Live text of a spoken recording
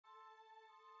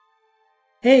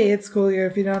Hey, it's cool here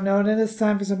if you don't know, and it's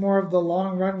time for some more of the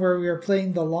long run where we are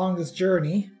playing the longest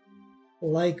journey,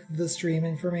 like the stream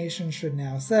information should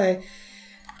now say.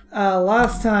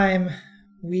 Last time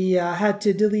we had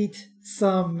to delete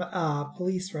some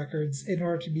police records in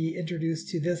order to be introduced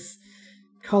to this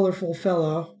colorful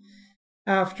fellow,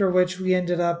 after which we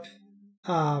ended up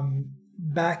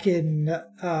back in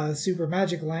Super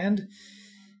Magic Land,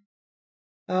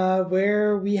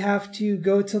 where we have to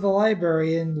go to the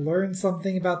library and learn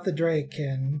something about the Drake,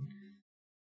 and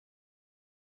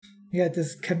we had to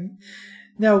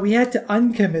we had to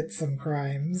uncommit some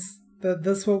crimes.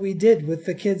 That's what we did with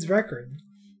the kid's record,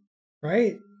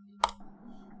 right?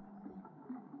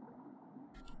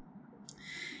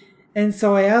 And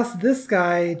so I asked this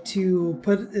guy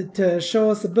to show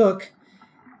us a book,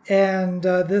 and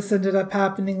this ended up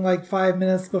happening like 5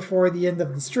 minutes before the end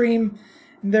of the stream.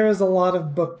 And there was a lot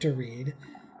of book to read.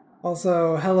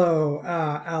 Also, hello,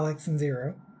 Alex and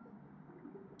Zero.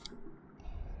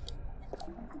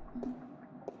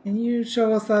 Can you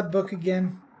show us that book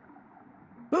again?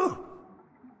 Oh,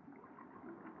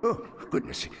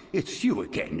 goodness, it's you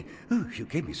again. Oh, you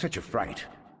gave me such a fright.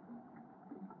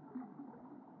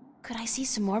 Could I see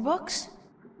some more books?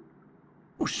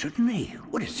 Oh, certainly.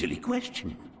 What a silly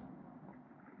question.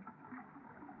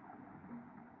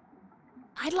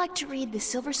 I'd like to read The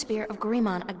Silver Spear of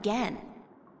Gorimon again.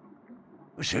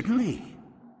 Certainly.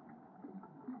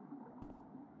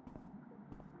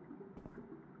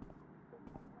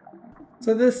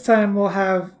 So this time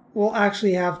we'll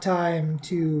actually have time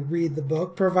to read the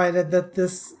book, provided that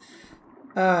this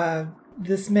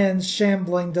man's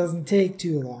shambling doesn't take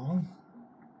too long.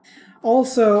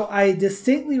 Also, I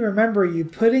distinctly remember you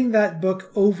putting that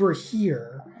book over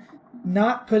here,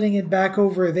 not putting it back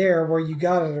over there where you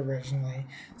got it originally.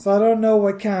 So I don't know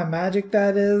what kind of magic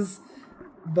that is,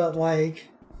 but like,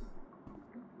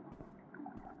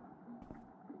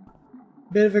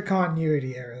 bit of a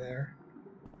continuity error there.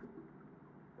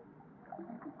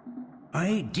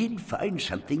 I did find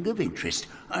something of interest.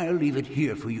 I'll leave it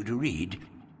here for you to read.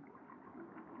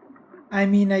 I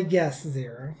mean, I guess,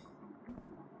 Zero.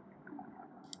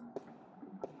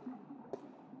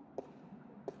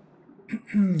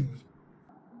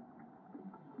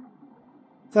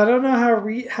 So I don't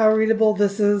know how readable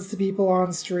this is to people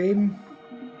on stream,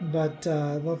 but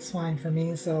it looks fine for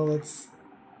me, so let's...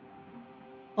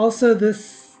 Also,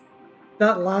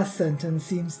 that last sentence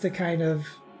seems to kind of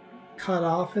cut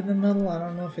off in the middle. I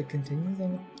don't know if it continues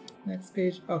on the next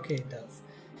page. Okay, it does.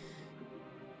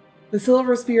 The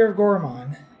Silver Spear of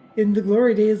Gorimon. In the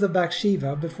glory days of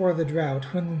Bakshiva, before the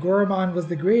drought, when Gorimon was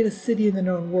the greatest city in the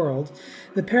known world,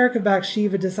 the Parak of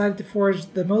Bakshiva decided to forge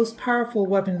the most powerful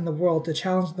weapon in the world to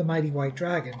challenge the mighty White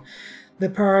Dragon. The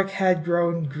Parak had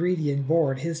grown greedy and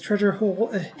bored, his treasure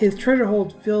hold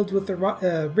filled with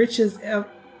the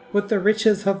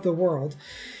riches of the world,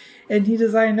 and he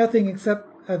desired nothing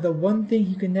except the one thing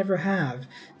he could never have,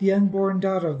 the unborn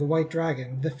daughter of the White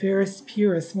Dragon, the fairest,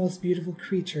 purest, most beautiful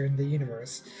creature in the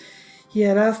universe. He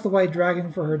had asked the White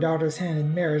Dragon for her daughter's hand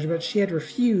in marriage, but she had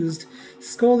refused,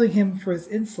 scolding him for his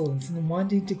insolence and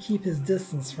wanting to keep his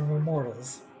distance from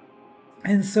immortals.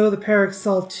 And so the Parak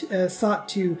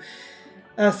sought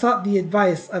the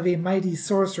advice of a mighty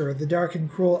sorcerer, the dark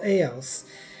and cruel Eos,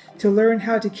 to learn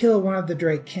how to kill one of the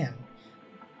Drake kin.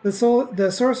 The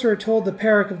sorcerer told the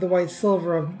Parak of the White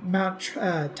Silver of Mount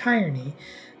Tyranny,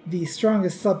 the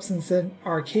strongest substance in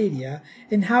Arcadia,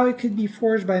 and how it could be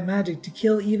forged by magic to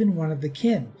kill even one of the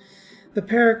kin. The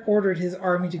Parak ordered his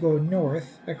army to go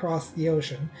north, across the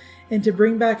ocean, and to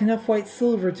bring back enough white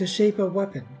silver to shape a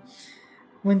weapon.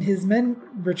 When his men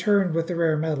returned with the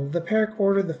rare metal, the Parak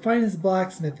ordered the finest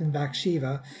blacksmith in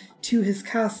Bakshiva to his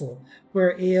castle,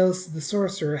 where Eos the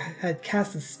sorcerer had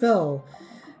cast a spell.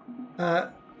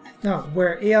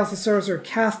 Where Eos the sorcerer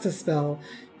cast a spell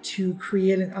to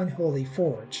create an unholy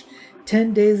forge.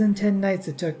 10 days and 10 nights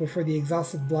it took before the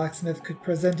exhausted blacksmith could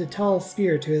present a tall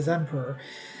spear to his emperor.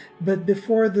 But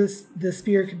before the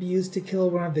spear could be used to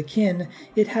kill one of the kin,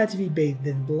 it had to be bathed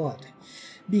in blood.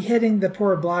 Beheading the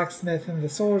poor blacksmith and the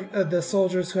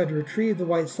soldiers who had retrieved the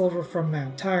white silver from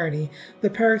Mount Tyranny, the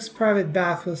Parak's private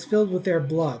bath was filled with their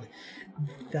blood.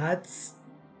 That's...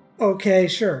 okay,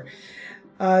 sure.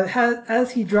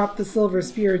 As he dropped the silver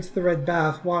spear into the red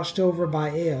bath washed over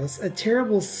by Eos, a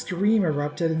terrible scream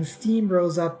erupted and steam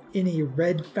rose up in a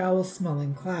red,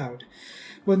 foul-smelling cloud.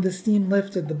 When the steam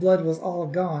lifted, the blood was all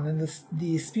gone, and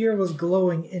the spear was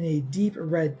glowing in a deep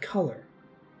red color.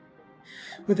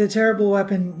 With the terrible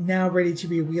weapon now ready to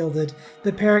be wielded,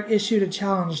 the Parrot issued a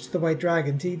challenge to the White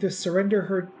Dragon to either surrender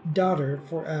her daughter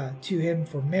to him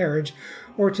for marriage,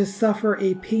 or to suffer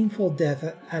a painful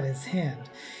death at his hand.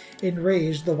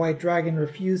 Enraged, the White Dragon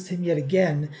refused him yet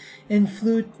again, and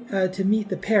flew to meet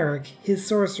the Parrot, his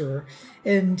sorcerer,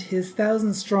 and his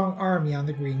 1,000-strong army on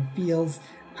the green fields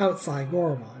outside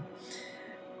Goromon.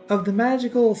 Of the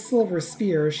magical silver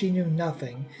spear she knew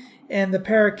nothing, and the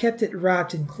Parrot kept it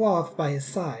wrapped in cloth by his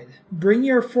side. "Bring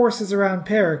your forces around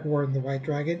Parrot," warned the White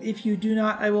Dragon. "If you do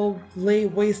not, I will lay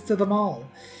waste to them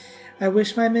all." "I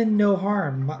wish my men no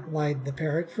harm," lied the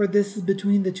Parrot, "for this is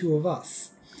between the two of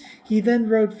us." He then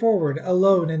rode forward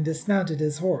alone and dismounted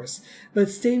his horse, but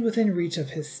stayed within reach of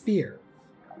his spear.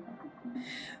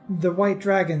 The White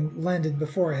Dragon landed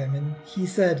before him, and he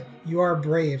said, "You are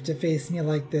brave to face me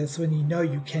like this when you know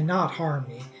you cannot harm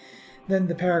me." Then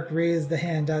the Parrot raised the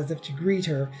hand as if to greet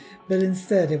her, but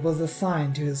instead it was a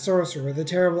sign to his sorcerer, the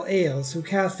terrible Eos, who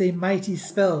cast a mighty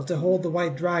spell to hold the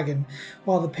White Dragon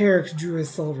while the Parrot drew his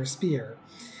silver spear.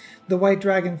 The White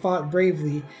Dragon fought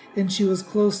bravely, and she was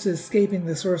close to escaping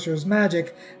the sorcerer's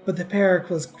magic, but the Parrot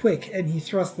was quick, and he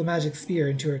thrust the magic spear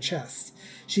into her chest.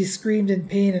 She screamed in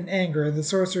pain and anger, and the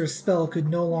sorcerer's spell could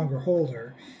no longer hold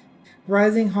her.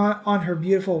 Rising on her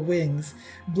beautiful wings,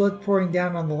 blood pouring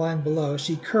down on the land below,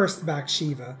 she cursed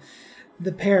Bathsheba,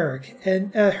 the Parrot,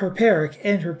 and her Parrot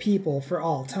and her people for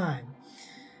all time.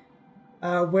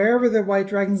 Wherever the White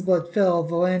Dragon's blood fell,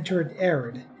 the land turned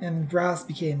arid, and grass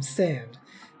became sand.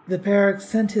 The Parrot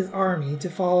sent his army to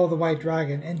follow the White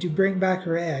Dragon and to bring back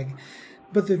her egg,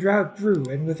 but the drought grew,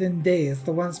 and within days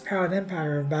the once proud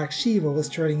empire of Bathsheba was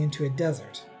turning into a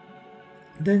desert.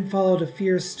 Then followed a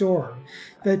fierce storm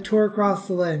that tore across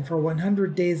the land for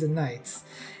 100 days and nights,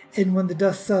 and when the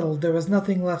dust settled, there was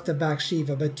nothing left of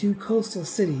Bathsheba but 2 coastal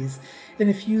cities and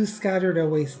a few scattered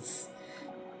oases.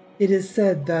 It is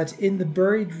said that in the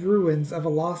buried ruins of a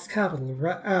lost capital,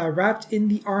 wrapped in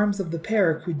the arms of the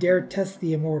Parrot who dared test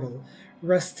the immortal,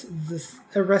 rests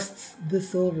the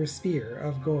silver spear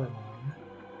of Goromon.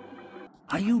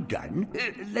 Are you done?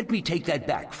 Let me take that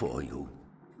back for you.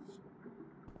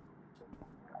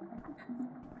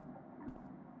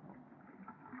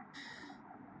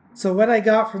 So what I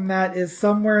got from that is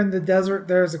somewhere in the desert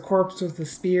there's a corpse with a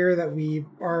spear that we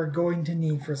are going to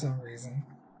need for some reason.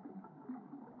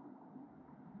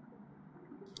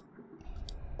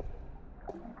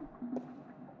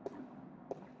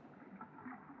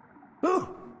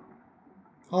 Oh.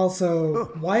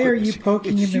 Also, why are you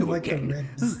poking him in like the again.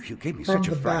 ribs You gave me from such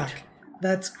a the fright. back?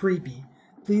 That's creepy.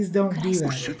 Please don't Could do I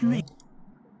that. Certainly.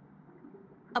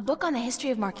 A book on the history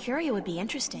of Marcuria would be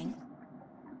interesting.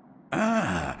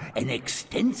 Ah, an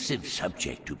extensive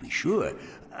subject to be sure.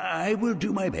 I will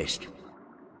do my best.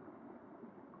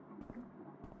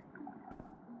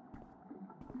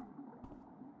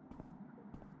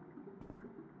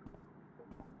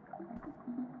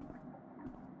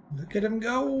 Look at him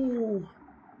go!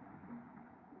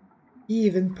 He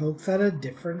even pokes at a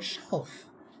different shelf.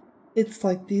 It's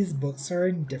like these books are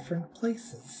in different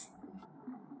places.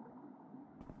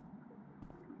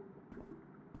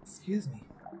 Excuse me.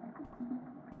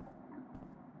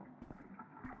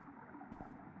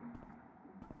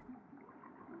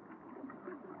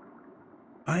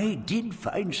 I did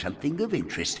find something of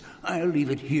interest. I'll leave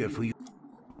it here for you.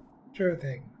 Sure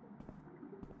thing.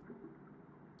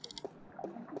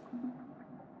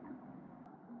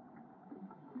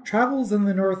 Travels in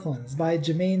the Northlands by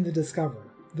Germain the Discoverer.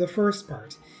 The first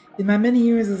part. In my many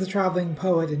years as a traveling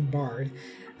poet and bard,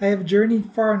 I have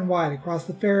journeyed far and wide across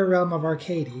the fair realm of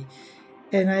Arcady,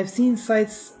 and I have seen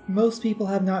sights most people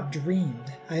have not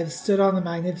dreamed. I have stood on the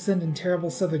magnificent and terrible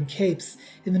southern capes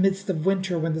in the midst of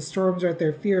winter when the storms are at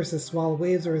their fiercest, while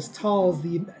waves are as tall as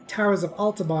the towers of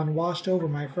Altabon washed over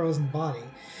my frozen body.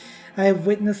 I have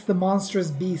witnessed the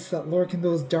monstrous beasts that lurk in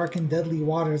those dark and deadly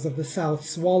waters of the south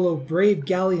swallow brave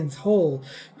galleons whole,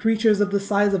 creatures of the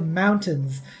size of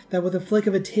mountains that with a flick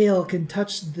of a tail can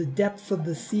touch the depths of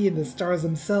the sea and the stars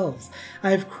themselves.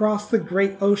 I have crossed the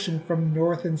great ocean from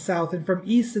north and south and from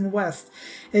east and west,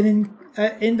 and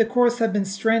in the course have been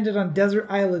stranded on desert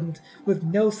island with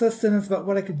no sustenance but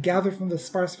what I could gather from the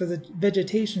sparse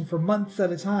vegetation for months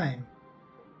at a time.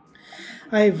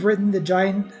 I have ridden the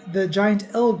giant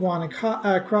Elguan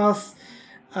across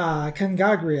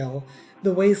Cangagriel,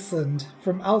 the wasteland,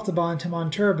 from Altabon to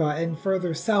Monturba and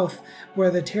further south,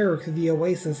 where the Teruk, the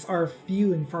oasis, are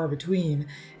few and far between,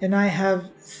 and I have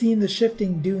seen the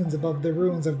shifting dunes above the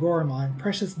ruins of Goromon,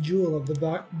 precious jewel of the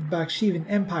Bakshevan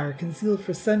Empire, concealed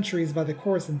for centuries by the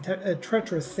coarse and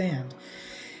treacherous sand.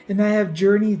 and I have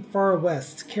journeyed far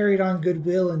west, carried on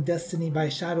goodwill and destiny by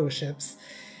shadow ships,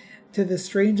 to the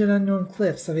strange and unknown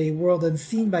cliffs of a world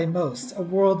unseen by most, a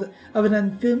world of an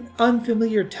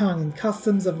unfamiliar tongue and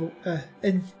customs of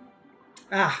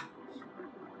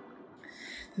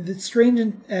the strange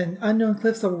and unknown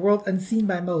cliffs of a world unseen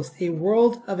by most, a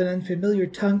world of an unfamiliar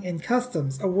tongue and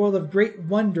customs, a world of great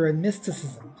wonder and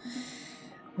mysticism.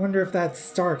 Wonder if that's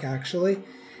Stark, actually.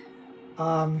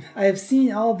 I have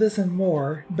seen all this and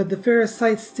more, but the fairest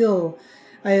sights still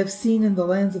I have seen in the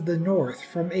lands of the north,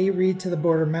 from Aerid to the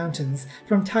border mountains,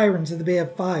 from Tyrant to the Bay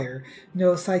of Fire.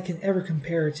 No sight can ever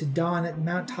compare to dawn at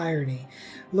Mount Tyranny,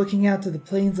 looking out to the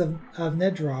plains of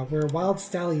Nedra, where wild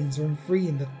stallions run free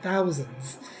in the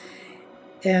thousands,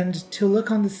 and to look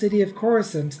on the city of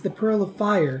Coruscant, the Pearl of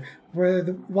Fire, where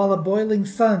while the boiling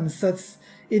sun sets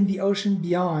in the ocean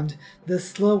beyond, the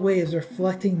slow waves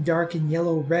reflecting dark and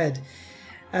yellow and red,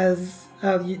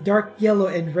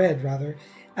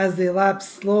 as they lap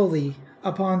slowly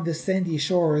upon the sandy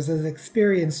shores, as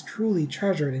experience truly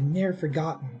treasured and ne'er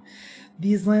forgotten.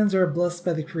 These lands are blessed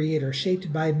by the Creator,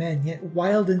 shaped by men, yet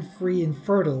wild and free and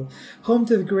fertile, home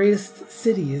to the greatest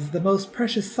cities, the most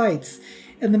precious sights,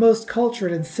 and the most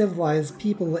cultured and civilized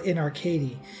people in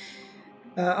Arcadia.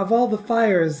 Of all the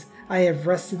fires I have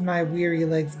rested my weary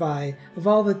legs by, of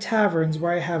all the taverns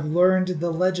where I have learned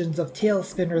the legends of tale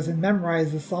spinners and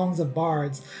memorized the songs of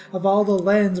bards, of all the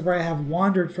lands where I have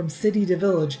wandered from city to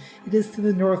village, it is to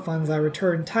the Northlands I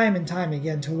return time and time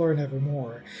again to learn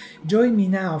evermore. Join me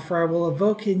now, for I will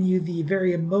evoke in you the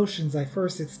very emotions I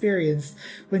first experienced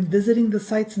when visiting the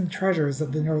sights and treasures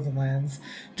of the Northlands.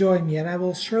 Join me, and I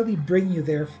will surely bring you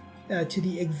there to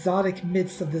the exotic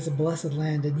midst of this blessed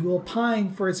land, and you will pine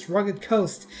for its rugged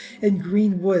coast and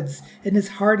green woods and its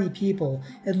hardy people,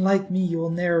 and like me you will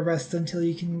ne'er rest until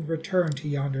you can return to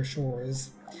yonder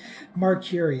shores.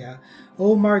 Marcuria,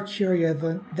 O Marcuria,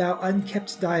 thou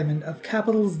unkept diamond, of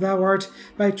capitals thou art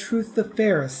by truth the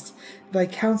fairest. Thy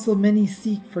counsel many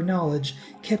seek for knowledge,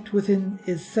 kept within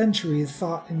is centuries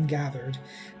sought and gathered,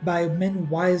 by men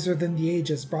wiser than the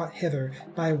ages brought hither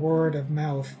by word of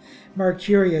mouth.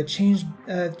 Marcuria,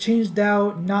 changed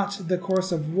thou not the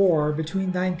course of war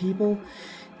between thine people?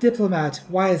 Diplomat,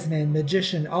 wise man,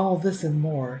 magician, all this and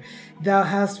more, thou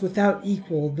hast without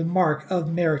equal the mark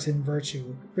of merit and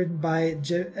virtue. Written by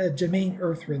Jermaine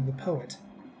Earthrin, the poet.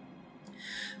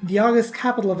 The august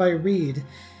capital of Ireed,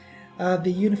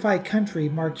 the unified country,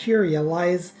 Marcuria,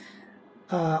 lies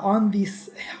on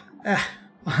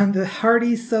the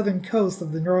hardy southern coast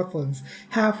of the Northlands,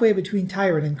 halfway between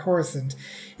Tyrant and Coruscant.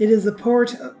 It is a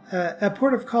port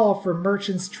of call for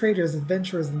merchants, traders,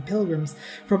 adventurers, and pilgrims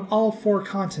from all four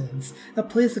continents, a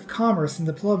place of commerce and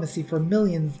diplomacy for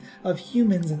millions of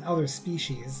humans and other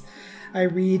species.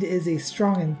 Ireed is a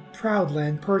strong and proud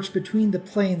land perched between the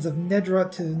plains of Nedra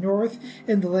to the north,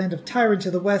 and the land of Tyrant to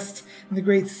the west, and the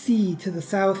great sea to the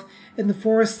south, and the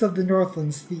forests of the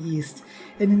Northlands to the east,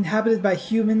 and inhabited by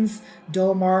humans,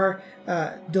 Dulmari,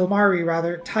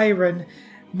 Tyran,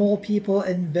 Mole people,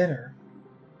 and Venner.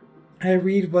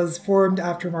 Ireed was formed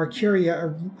after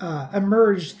Marcuria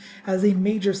emerged as a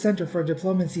major center for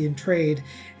diplomacy and trade,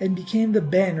 and became the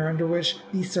banner under which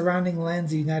the surrounding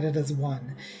lands united as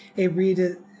one.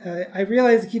 Ireed, I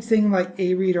realize I keep saying like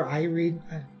Areed or Ireed.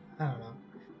 I don't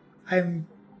know.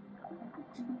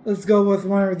 Let's go with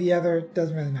one or the other.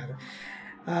 Doesn't really matter.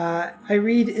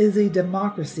 Ireed is a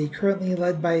democracy currently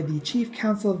led by the Chief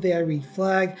Council of the Ireed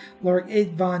Flag, Lord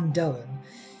Von Dellen.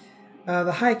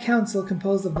 The High Council,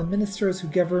 composed of the ministers who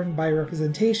govern by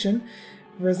representation,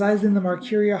 resides in the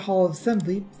Marcuria Hall of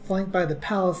Assembly, flanked by the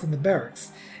palace and the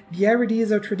barracks. The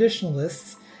Iredes are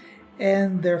traditionalists,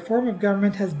 and their form of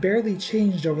government has barely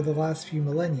changed over the last few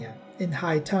millennia. In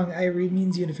High Tongue, Ireed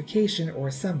means unification or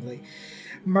assembly.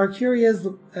 Marcuria is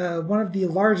one of the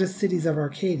largest cities of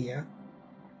Arcadia,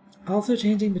 also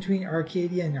changing between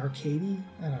Arcadia and Arcady?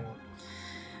 I don't know.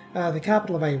 The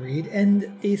capital of Ireed,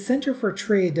 and a center for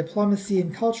trade, diplomacy,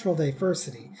 and cultural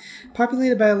diversity.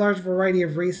 Populated by a large variety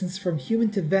of races from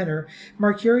human to Venner,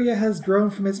 Marcuria has grown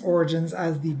from its origins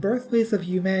as the birthplace of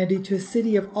humanity to a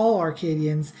city of all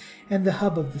Arcadians and the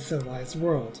hub of the civilized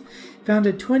world.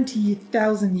 Founded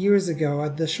 20,000 years ago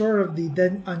at the shore of the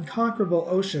then unconquerable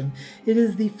ocean, it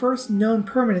is the first known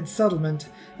permanent settlement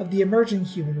of the emerging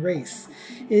human race.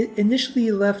 It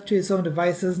initially left to its own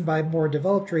devices by more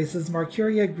developed races,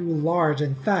 Marcuria grew large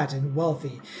and fat and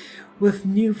wealthy. With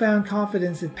newfound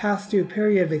confidence, it passed through a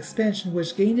period of expansion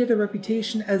which gained it a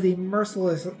reputation as a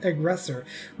merciless aggressor,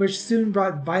 which soon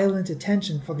brought violent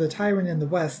attention for the Tyrant in the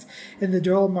west and the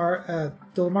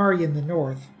Dulmari in the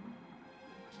north.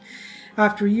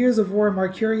 After years of war,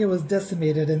 Marcuria was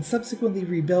decimated and subsequently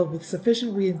rebuilt with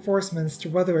sufficient reinforcements to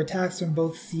weather attacks from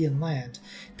both sea and land.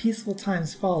 Peaceful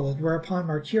times followed, whereupon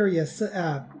Marcuria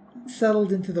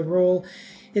settled into the role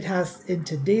it has in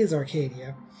today's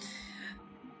Arcadia.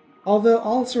 Although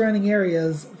all surrounding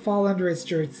areas fall under its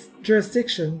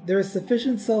jurisdiction, there is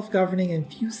sufficient self-governing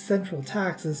and few central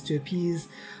taxes to appease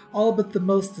all but the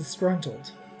most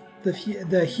disgruntled.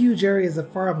 The huge areas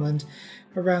of farmland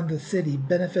around the city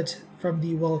benefit from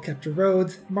the well-kept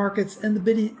roads, markets, and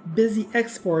the busy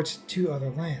export to other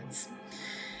lands.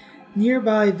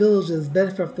 Nearby villages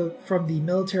benefit from the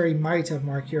military might of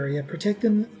Marcuria,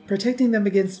 protecting them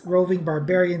against roving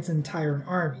barbarians and tyrant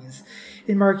armies.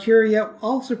 And Marcuria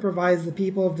also provides the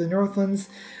people of the Northlands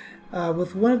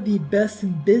with one of the best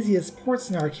and busiest ports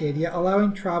in Arcadia,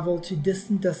 allowing travel to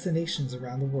distant destinations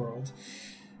around the world.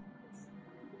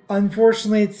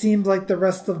 Unfortunately, it seems like the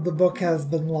rest of the book has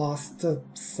been lost to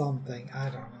something. I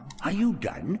don't know. Are you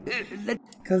done?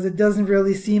 Because it doesn't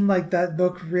really seem like that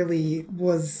book really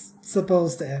was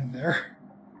supposed to end there.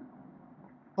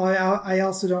 I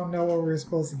also don't know what we're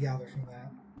supposed to gather from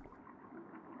that.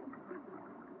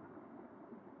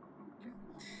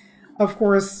 Of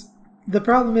course, the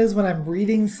problem is when I'm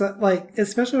reading,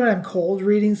 especially when I'm cold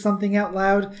reading something out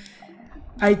loud,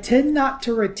 I tend not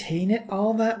to retain it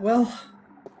all that well.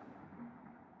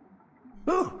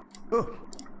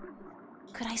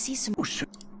 Could I see some...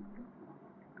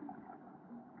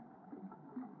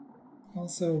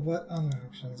 Also, what other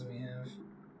options do we have?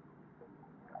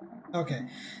 Okay,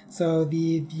 so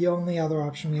the only other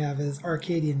option we have is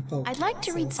Arcadian folk. I'd like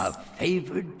to read... A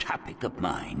favored topic of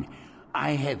mine.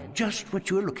 I have just what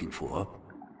you're looking for.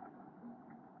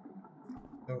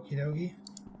 Okie dokie.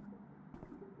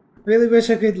 Really wish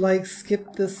I could,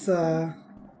 skip this,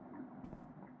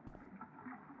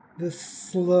 this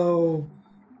slow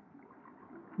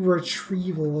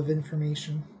retrieval of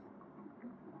information.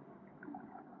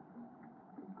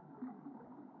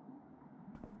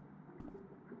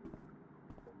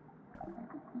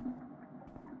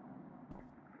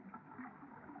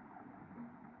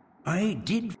 I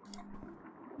did...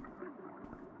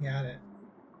 Got it.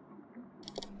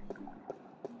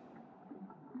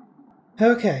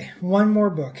 Okay, one more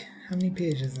book. How many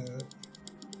pages is it?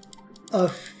 A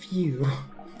few.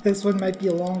 This one might be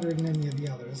longer than any of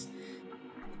the others.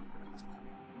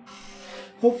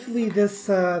 Hopefully this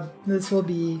will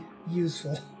be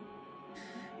useful.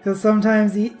 Because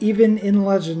sometimes, even in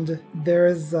legend, there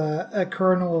is a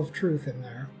kernel of truth in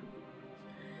there.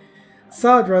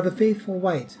 Sadra, the faithful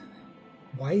wight.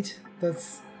 White?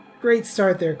 That's a great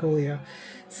start there, Coolio.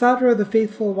 Sadra, the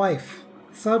faithful wife.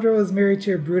 Sadra was married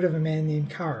to a brute of a man named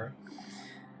Kara.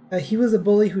 He was a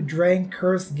bully who drank,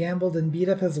 cursed, gambled, and beat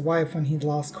up his wife when he'd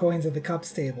lost coins at the cups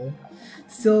table.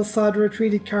 Still, Sadra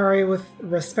treated Kare with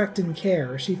respect and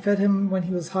care. She fed him when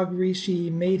he was hungry, she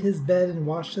made his bed and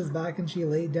washed his back, and she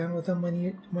laid down with him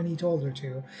when he told her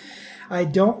to. I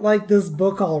don't like this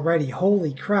book already,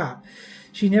 holy crap.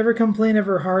 She never complained of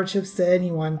her hardships to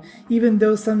anyone, even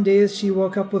though some days she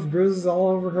woke up with bruises all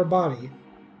over her body.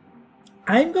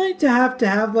 I'm going to have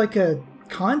a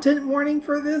content warning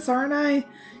for this, aren't I?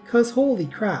 'Cause holy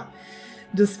crap.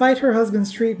 Despite her husband's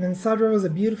treatment, Sadra was a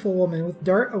beautiful woman with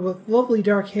lovely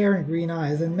dark hair and green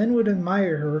eyes, and men would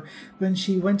admire her when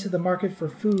she went to the market for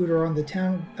food or to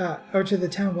the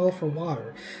town well for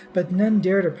water. But none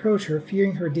dared approach her,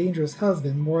 fearing her dangerous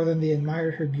husband more than they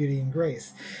admired her beauty and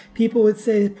grace. People would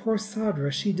say, "Poor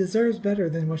Sadra, she deserves better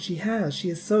than what she has. She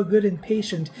is so good and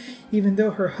patient, even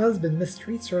though her husband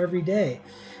mistreats her every day."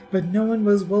 But no one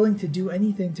was willing to do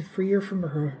anything to free her from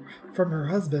her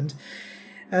husband,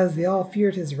 as they all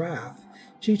feared his wrath.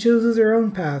 She chooses her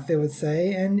own path, they would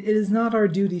say, and it is not our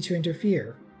duty to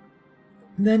interfere.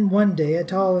 Then one day a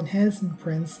tall and handsome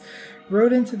prince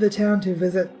rode into the town to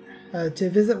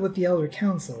visit with the elder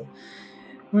council.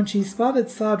 When she spotted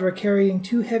Sadra carrying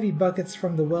 2 heavy buckets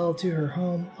from the well to her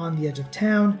home on the edge of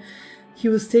town, he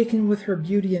was taken with her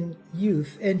beauty and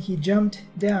youth, and he jumped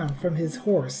down from his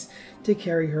horse to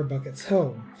carry her buckets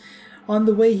home. On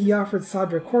the way he offered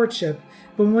Sadra courtship,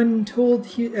 but when told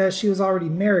she was already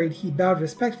married, he bowed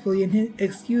respectfully and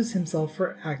excused himself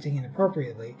for acting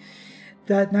inappropriately.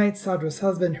 That night, Sadra's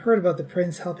husband heard about the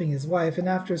prince helping his wife, and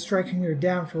after striking her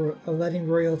down for letting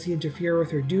royalty interfere with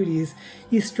her duties,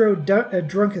 he strode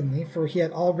drunkenly, for he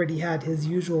had already had his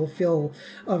usual fill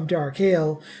of dark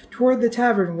ale, toward the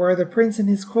tavern where the prince and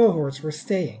his cohorts were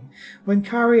staying. When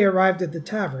Kari arrived at the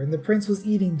tavern, the prince was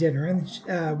eating dinner,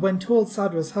 and when told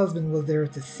Sadra's husband was there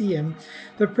to see him,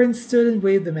 the prince stood and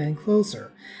waved the man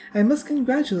closer. "I must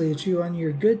congratulate you on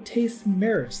your good taste in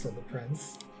marriage," said the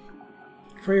prince.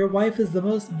 for your wife is the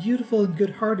most beautiful and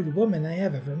good-hearted woman I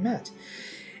have ever met."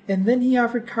 And then he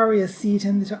offered Kari a seat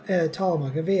in the tall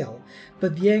mug of ale.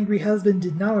 But the angry husband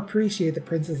did not appreciate the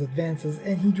prince's advances,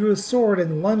 and he drew a sword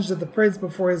and lunged at the prince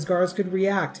before his guards could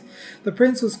react. The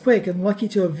prince was quick and lucky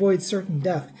to avoid certain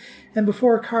death, and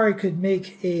before Kari could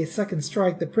make a second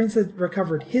strike, the prince had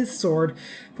recovered his sword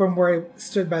from where he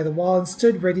stood by the wall and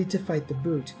stood ready to fight the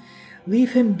brute.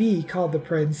 "Leave him be," called the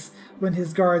prince, when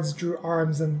his guards drew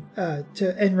arms and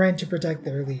ran to protect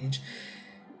their liege.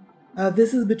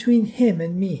 "This is between him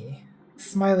and me."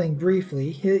 Smiling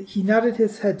briefly, he nodded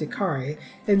his head to Kari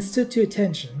and stood to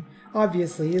attention.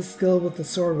 Obviously, his skill with the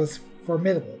sword was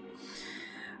formidable.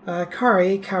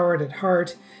 Kari, coward at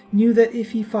heart, knew that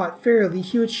if he fought fairly,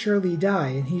 he would surely die,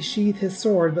 and he sheathed his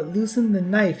sword but loosened the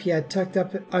knife he had tucked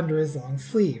up under his long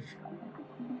sleeve.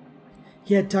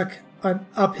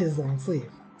 Up his long sleeve.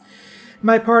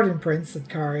 "My pardon, Prince," said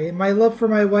Kari. "My love for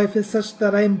my wife is such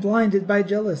that I am blinded by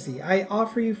jealousy. I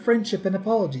offer you friendship and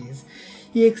apologies."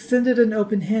 He extended an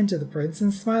open hand to the prince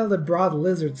and smiled a broad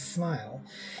lizard's smile.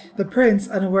 The prince,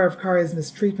 unaware of Kari's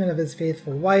mistreatment of his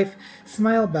faithful wife,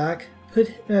 smiled back,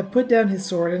 put down his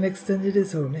sword, and extended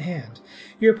his own hand.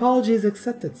 "Your apology is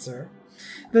accepted, sir."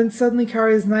 Then suddenly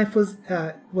Kari's knife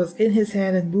was in his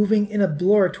hand and moving in a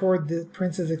blur toward the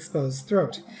prince's exposed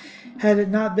throat. Had it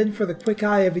not been for the quick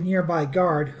eye of a nearby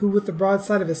guard, who with the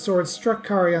broadside of his sword struck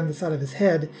Kari on the side of his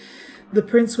head, the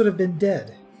prince would have been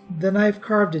dead. The knife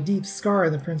carved a deep scar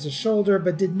in the prince's shoulder,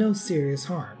 but did no serious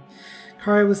harm.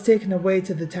 Kari was taken away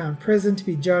to the town prison to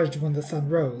be judged when the sun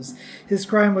rose. His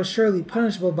crime was surely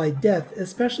punishable by death,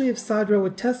 especially if Sadra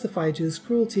would testify to his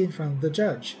cruelty in front of the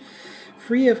judge.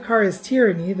 Free of Kari's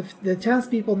tyranny, the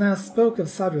townspeople now spoke of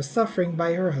Sadra's suffering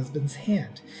by her husband's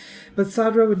hand. But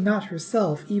Sadra would not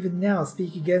herself, even now,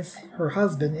 speak against her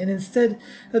husband, and instead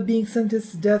of being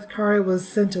sentenced to death, Kari was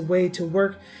sent away to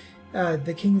work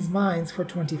the king's mines for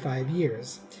 25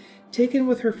 years. Taken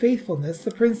with her faithfulness,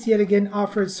 the prince yet again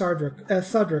offered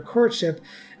Sadra courtship,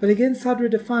 but again Sadra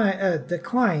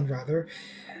declined,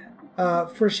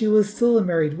 for she was still a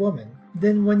married woman.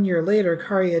 Then 1 year later,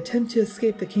 Kari attempted to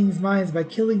escape the king's mines by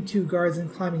killing 2 guards and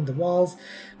climbing the walls,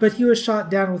 but he was shot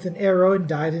down with an arrow and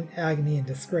died in agony and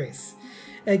disgrace.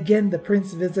 Again the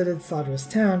prince visited Sadra's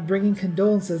town, bringing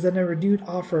condolences and a renewed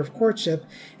offer of courtship,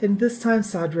 and this time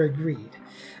Sadra agreed.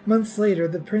 Months later,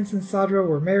 the prince and Sadra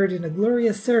were married in a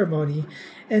glorious ceremony,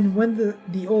 and when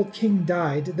the old king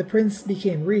died, the prince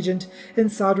became regent and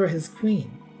Sadra his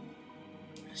queen.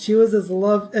 She was as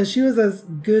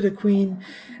good a queen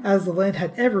as the land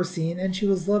had ever seen, and she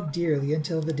was loved dearly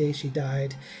until the day she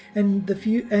died, and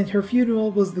her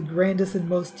funeral was the grandest and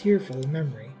most tearful in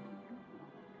memory.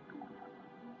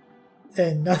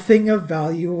 And nothing of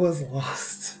value was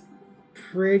lost.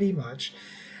 Pretty much.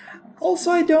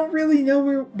 Also, I don't really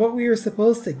know what we were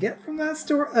supposed to get from that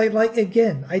story. I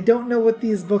don't know what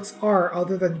these books are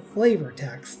other than flavor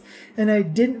text, and I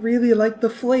didn't really like the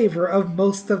flavor of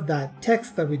most of that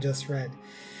text that we just read.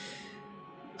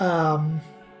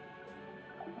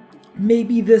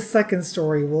 Maybe this second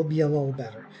story will be a little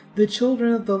better. The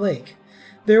Children of the Lake.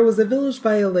 There was a village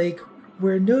by a lake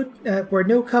where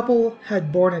no couple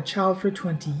had borne a child for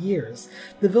 20 years.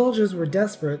 The villagers were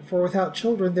desperate, for without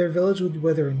children their village would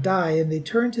wither and die, and they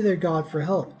turned to their god for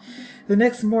help. The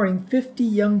next morning 50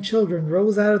 young children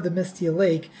rose out of the misty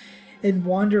lake and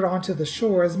wandered onto the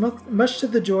shore, much to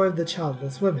the joy of the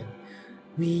childless women.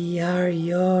 "We are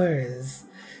yours,"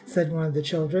 said one of the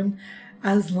children,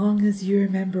 "as long as you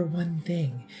remember one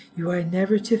thing. You are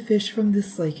never to fish from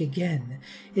this lake again.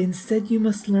 Instead, you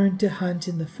must learn to hunt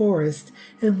in the forest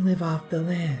and live off the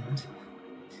land."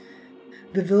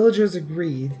 The villagers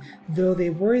agreed, though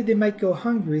they worried they might go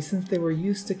hungry since they were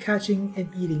used to catching and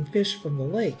eating fish from the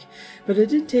lake. But it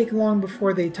didn't take long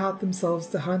before they taught themselves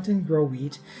to hunt and grow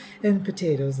wheat and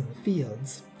potatoes in the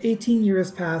fields. 18 years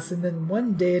passed, and then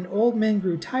one day an old man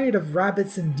grew tired of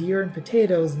rabbits and deer and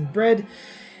potatoes and bread,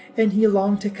 and he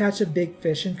longed to catch a big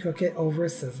fish and cook it over a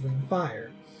sizzling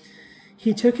fire.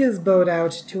 He took his boat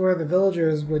out to where the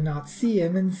villagers would not see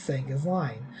him and sank his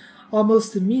line.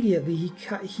 Almost immediately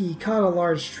he caught a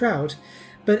large trout,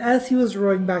 but as he was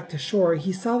rowing back to shore,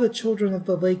 he saw the children of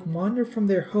the lake wander from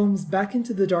their homes back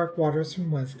into the dark waters from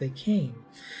whence they came.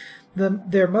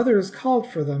 Their mothers called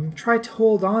for them, tried to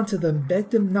hold on to them,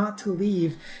 begged them not to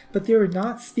leave, but they would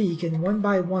not speak, and one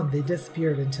by one they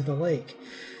disappeared into the lake.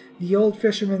 The old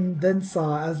fisherman then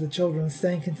saw, as the children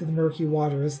sank into the murky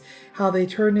waters, how they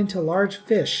turned into large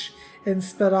fish and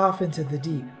sped off into the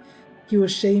deep. He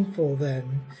was shameful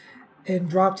then, and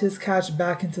dropped his catch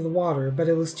back into the water, but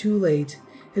it was too late,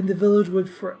 and the village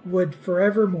would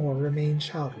forevermore remain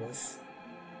childless.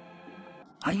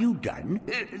 Are you done?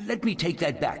 Let me take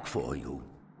that back for you.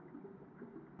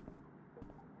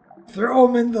 Throw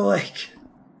him in the lake.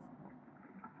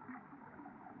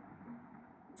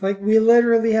 It's like we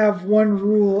literally have one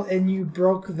rule and you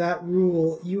broke that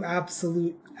rule, you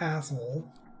absolute asshole.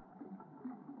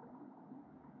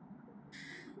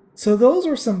 So those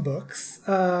are some books.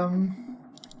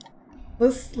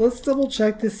 Let's double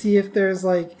check to see if there's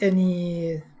like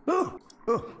any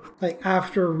like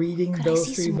after reading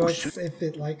those 3 books, if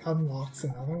it like unlocks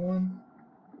another one.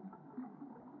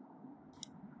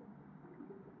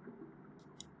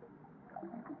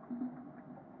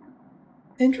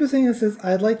 Interesting, it says,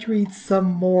 I'd like to read some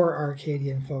more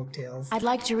Arcadian folktales. I'd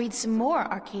like to read some more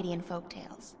Arcadian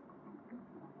folktales.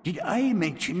 Did I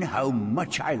mention how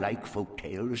much I like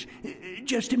folktales?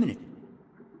 Just a minute.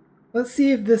 Let's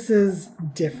see if this is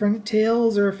different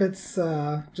tales or if it's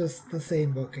just the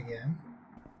same book again.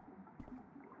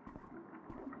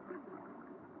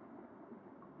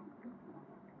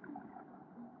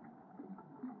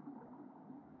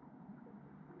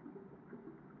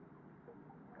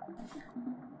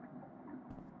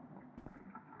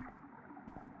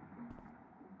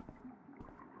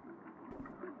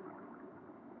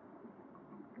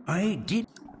 I did.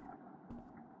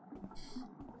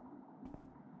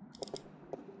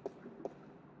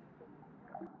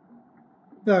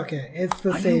 Okay, it's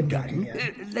the same book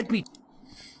again. Let me.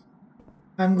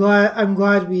 I'm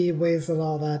glad we wasted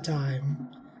all that time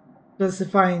just to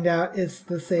find out it's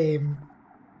the same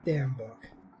damn book.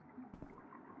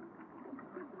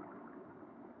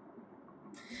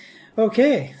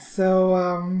 Okay, so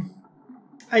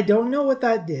I don't know what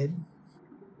that did,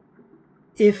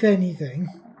 if anything.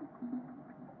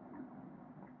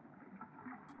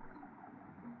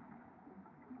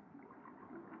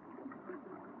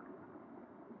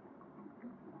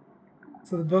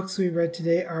 So the books we read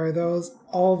today, are those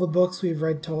all the books we've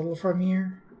read total from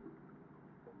here?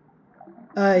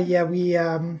 Yeah, we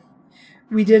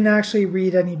didn't actually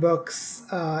read any books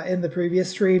in the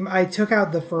previous stream. I took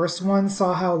out the first one,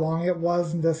 saw how long it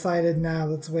was, and decided, nah,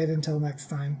 let's wait until next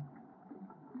time.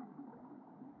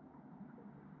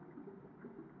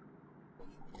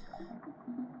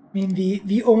 I mean,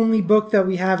 the only book that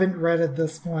we haven't read at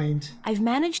this point... I've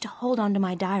managed to hold on to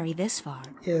my diary this far.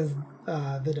 ...is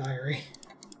the diary.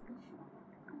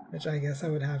 Which I guess I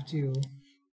would have to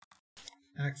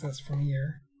access from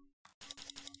here.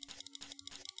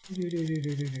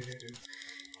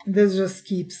 And this just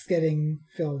keeps getting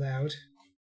filled out.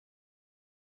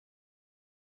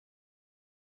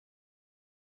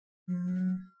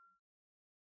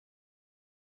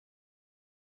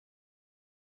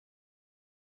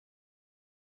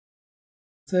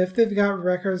 So if they've got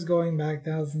records going back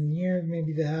 1,000 years,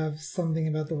 maybe they have something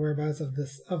about the whereabouts of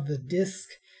the disc,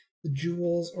 the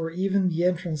jewels, or even the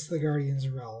entrance to the Guardian's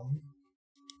realm.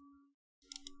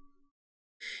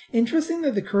 Interesting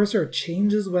that the cursor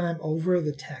changes when I'm over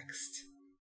the text.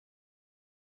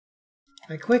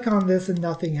 I click on this and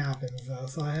nothing happens though,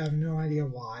 so I have no idea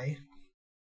why.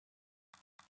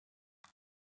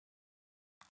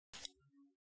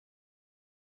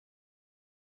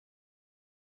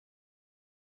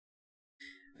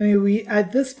 I mean,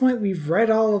 at this point we've read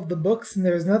all of the books and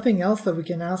there's nothing else that we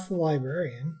can ask the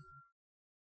librarian.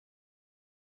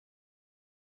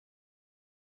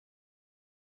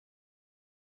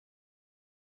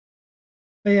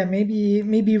 But yeah, maybe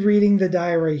reading the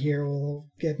diary here will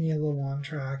get me a little on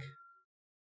track.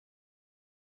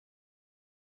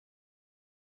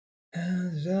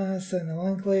 Sentinel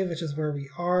Enclave, which is where we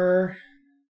are.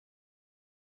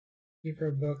 Keeper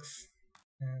of books.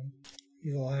 And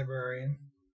he's a librarian.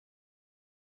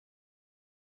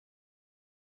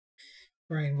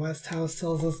 Brian Westhouse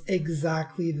tells us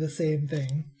exactly the same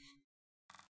thing.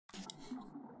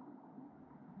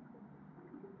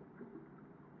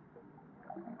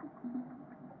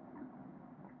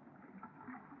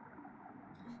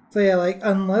 So yeah, like,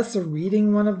 unless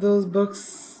reading one of those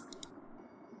books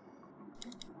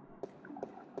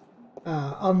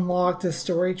unlocked a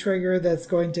story trigger that's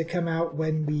going to come out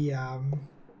when we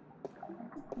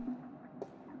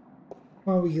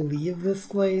leave this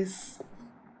place.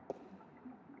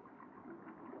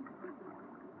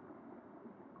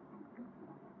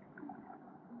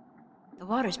 The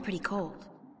water's pretty cold.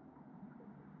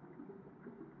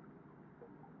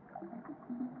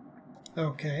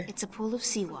 Okay. It's a pool of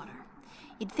seawater.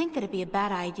 You'd think that it'd be a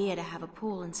bad idea to have a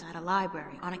pool inside a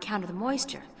library on account of the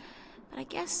moisture, but I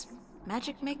guess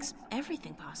magic makes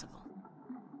everything possible.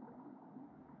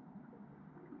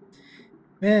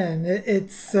 Man,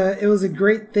 it was a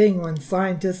great thing when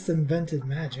scientists invented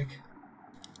magic.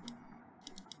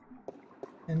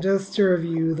 And just to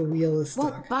review, the wheel is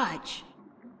stuck. Won't budge.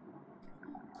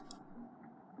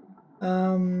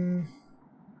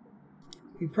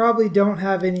 We probably don't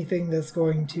have anything that's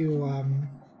going to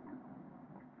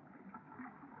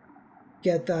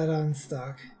get that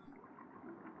unstuck.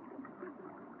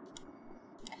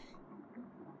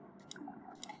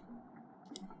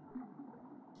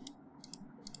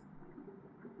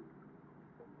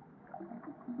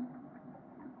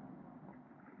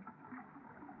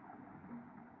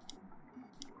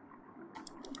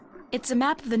 It's a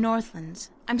map of the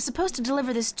Northlands. I'm supposed to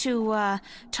deliver this to,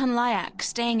 Tunlyak,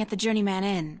 staying at the Journeyman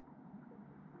Inn.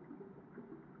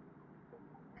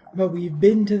 But we've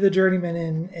been to the Journeyman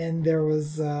Inn, and there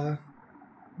was no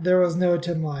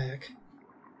Tunlyak.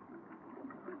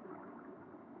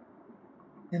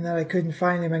 And that I couldn't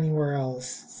find him anywhere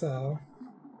else, so...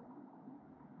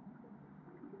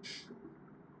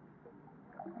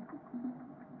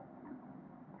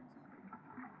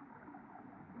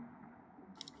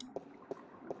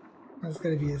 That's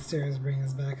gonna be a stairs bring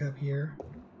us back up here.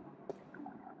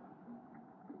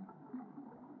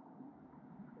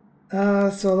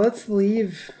 So let's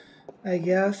leave, I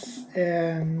guess,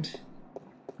 and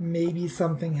maybe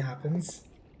something happens.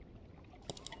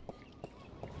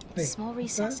 A small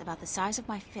recess about the size of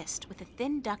my fist, with a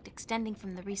thin duct extending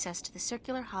from the recess to the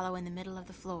circular hollow in the middle of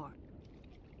the floor.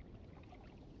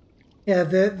 Yeah,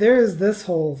 there's this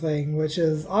whole thing, which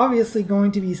is obviously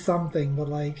going to be something, but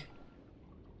like...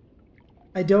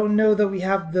 I don't know that we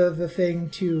have the thing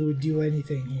to do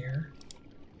anything here.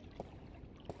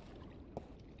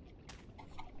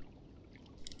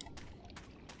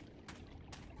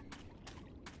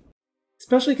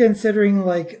 Especially considering,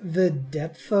 like, the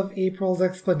depth of April's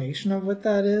explanation of what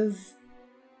that is.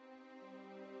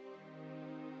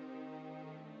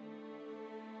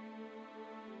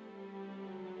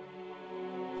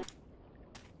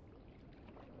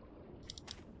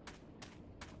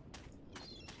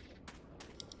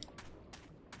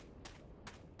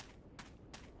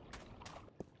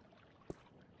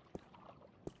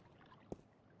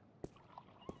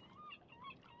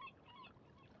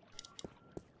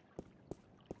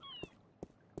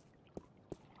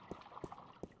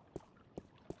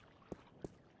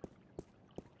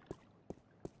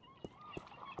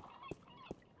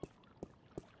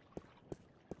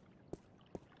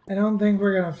 I don't think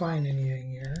we're gonna find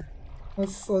anything here.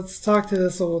 Let's talk to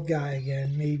this old guy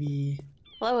again. Maybe.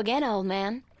 Hello again, old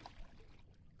man.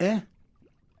 It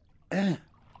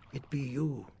be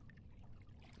you.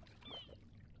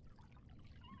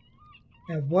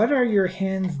 Now, what are your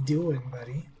hands doing,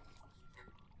 buddy?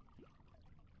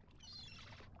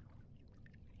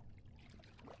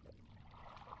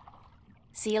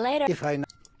 See you later. If I...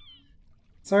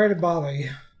 Sorry to bother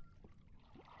you.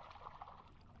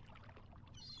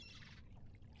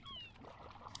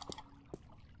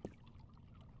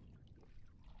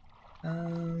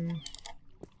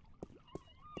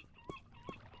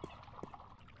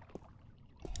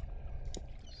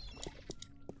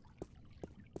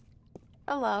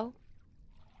 Hello.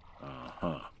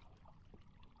 Uh-huh.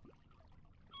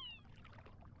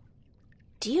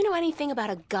 Do you know anything about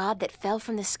a god that fell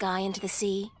from the sky into the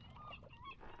sea?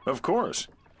 Of course.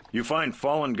 You find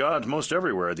fallen gods most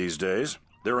everywhere these days.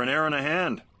 They're an air and a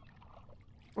hand.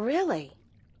 Really?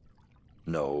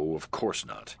 No, of course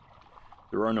not.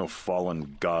 There are no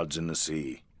fallen gods in the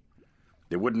sea.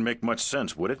 It wouldn't make much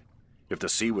sense, would it? If the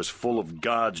sea was full of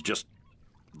gods just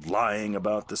lying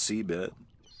about the seabed.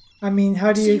 I mean,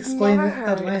 how do you You've explain never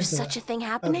heard Atlanta? of such a thing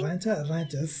happening?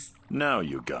 Atlantis. Now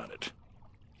you got it.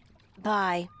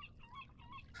 Bye.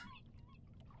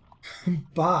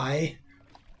 Bye,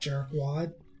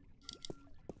 jerkwad.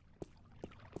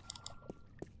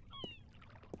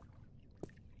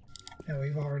 Yeah,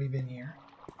 we've already been here.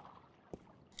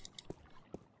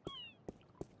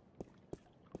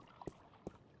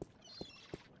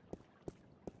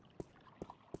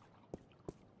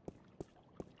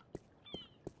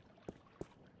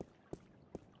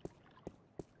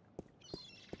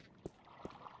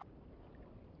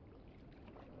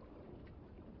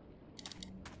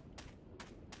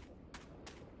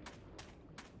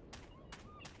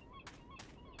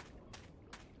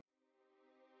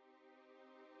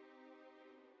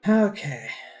 Okay.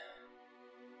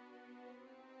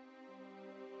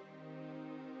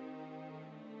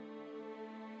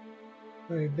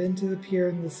 So we've been to the pier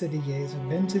and the city gates, we've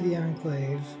been to the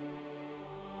enclave.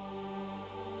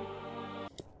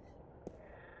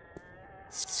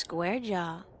 Square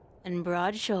jaw and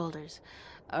broad shoulders.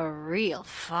 A real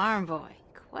farm boy.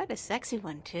 Quite a sexy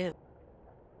one, too.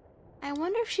 I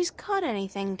wonder if she's caught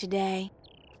anything today.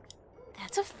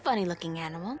 That's a funny-looking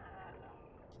animal.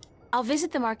 I'll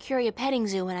visit the Marcuria petting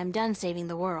zoo when I'm done saving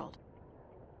the world.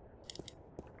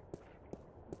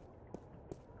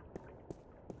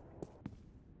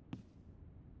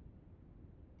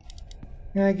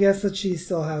 Yeah, I guess that she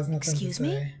still has nothing Excuse to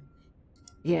say. me?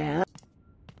 Yeah?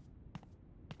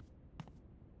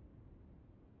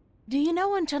 Do you know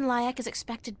when Chunlayak is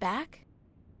expected back?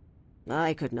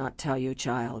 I could not tell you,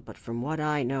 child, but from what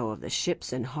I know of the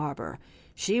ships in harbor,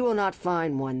 she will not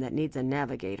find one that needs a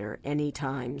navigator any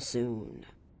time soon.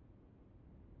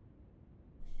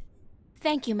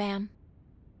 Thank you, ma'am.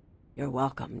 You're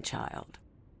welcome, child.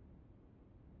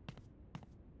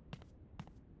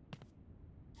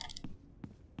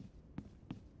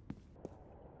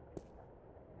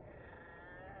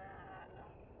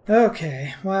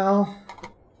 Okay, well...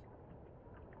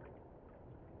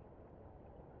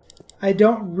 I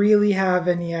don't really have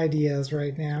any ideas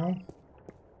right now.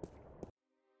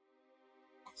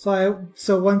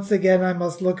 So once again, I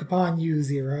must look upon you,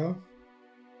 Zero.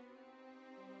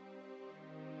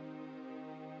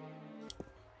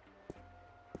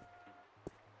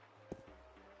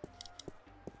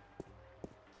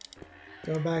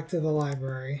 Go back to the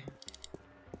library.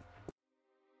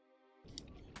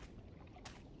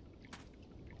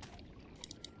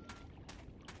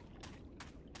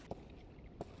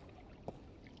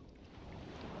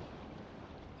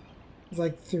 There's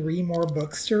like 3 more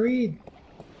books to read.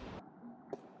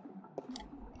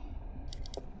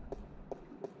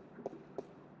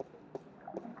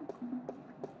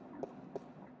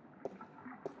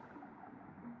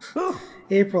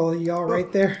 April, you all right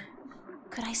there?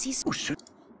 Could I see some...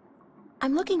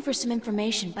 I'm looking for some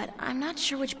information, but I'm not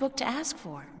sure which book to ask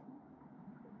for.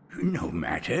 No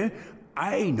matter.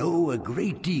 I know a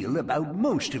great deal about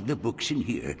most of the books in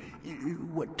here.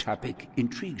 What topic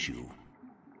intrigues you?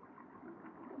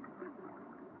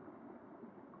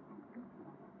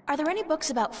 Are there any books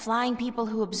about flying people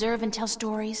who observe and tell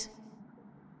stories?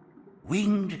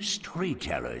 Winged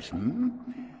storytellers, hmm?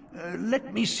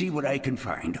 Let me see what I can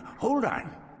find. Hold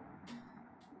on.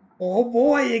 Oh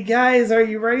boy, you guys, are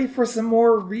you ready for some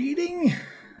more reading?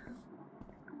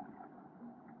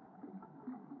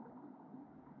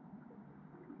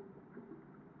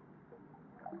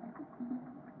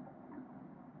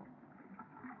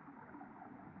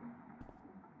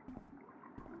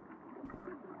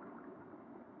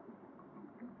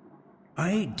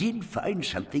 I did find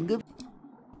something of...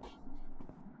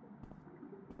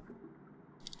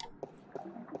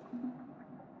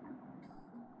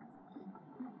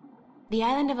 The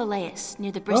island of Elias,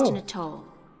 near the Briston Oh. Atoll.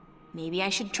 Maybe I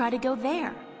should try to go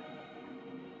there.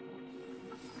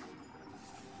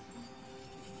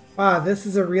 Wow, this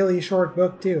is a really short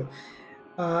book too.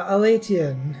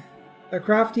 Alatian, a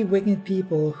crafty, wicked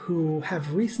people who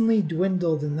have recently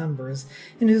dwindled in numbers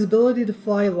and whose ability to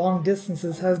fly long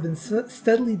distances has been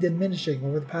steadily diminishing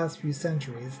over the past few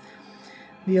centuries.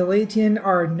 The Alatian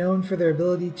are known for their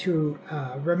ability to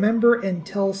remember and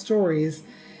tell stories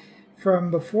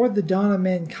from before the dawn of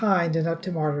mankind and up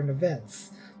to modern events.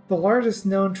 The largest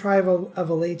known tribe of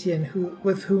Alatian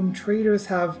with whom traders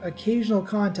have occasional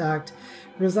contact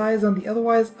resides on the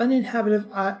otherwise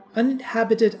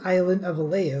uninhabited island of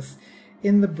Elias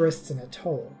in the Briston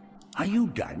Atoll. Are you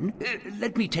done?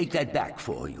 Let me take that back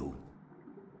for you.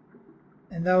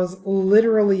 And that was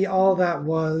literally all that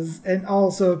was, and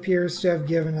also appears to have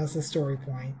given us a story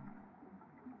point.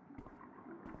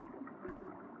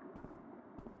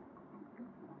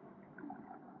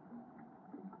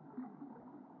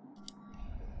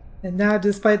 And now,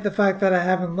 despite the fact that I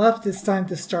haven't left, it's time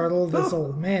to startle this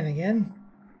old man again.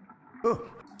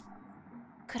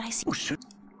 Could I see...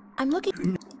 I'm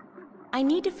looking... I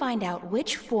need to find out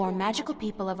which 4 magical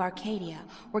people of Arcadia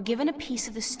were given a piece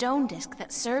of the stone disc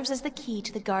that serves as the key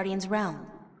to the Guardian's realm.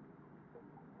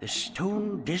 The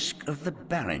stone disc of the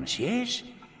balance, yes?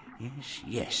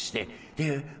 Yes.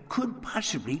 There could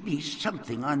possibly be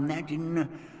something on that in...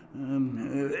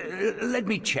 let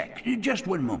me check. Just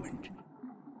one moment.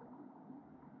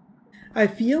 I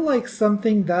feel like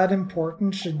something that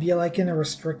important should be like in a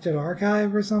restricted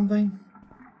archive or something.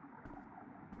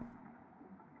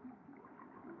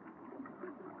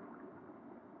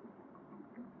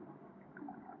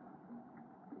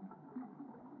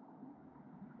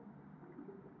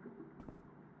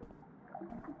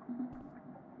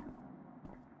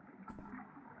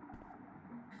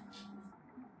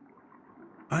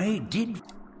 I did...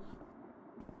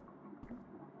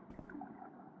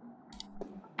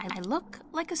 I look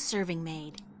like a serving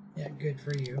maid. Yeah, good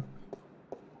for you.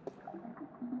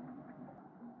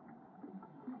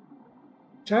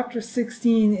 Chapter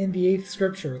 16 in the 8th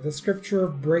scripture, the scripture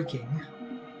of breaking.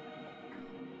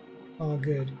 All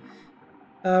good.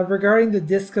 regarding the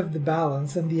disc of the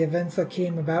balance and the events that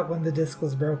came about when the disc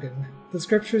was broken. The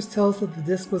scriptures tell us that the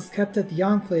disc was kept at the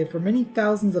Enclave for many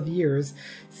thousands of years,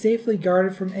 safely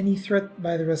guarded from any threat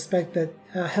by the respect that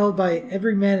held by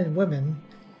every man and woman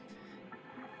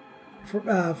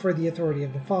for the authority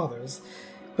of the fathers.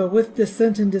 But with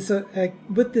dissent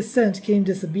came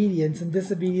disobedience, and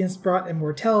disobedience brought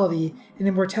immortality, and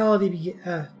immorality.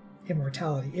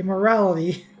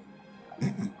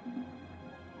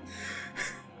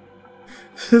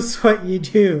 This is what you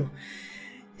do,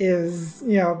 is,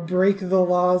 break the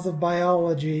laws of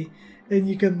biology, and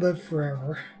you can live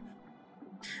forever.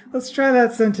 Let's try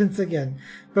that sentence again.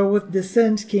 But with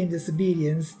dissent came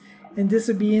disobedience, and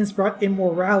disobedience brought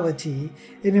immorality,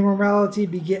 and immorality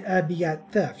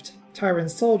begat theft.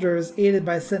 Tyrant soldiers, aided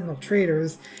by sentinel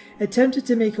traitors, attempted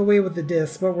to make away with the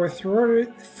disc, but were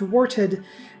thwarted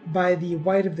by the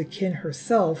Wight of the Kin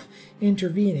herself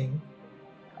intervening,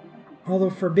 although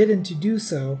forbidden to do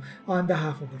so on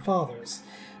behalf of the fathers.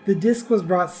 The disc was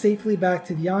brought safely back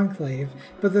to the Enclave,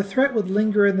 but the threat would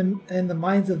linger in the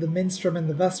minds of the Minstrom and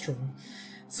the Vestrum.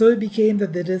 So it became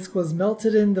that the disc was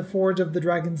melted in the forge of the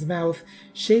dragon's mouth,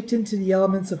 shaped into the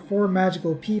elements of 4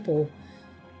 magical people,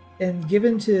 and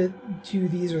given to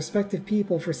these respective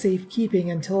people for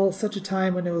safekeeping until such a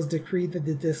time when it was decreed that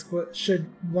the disc should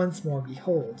once more be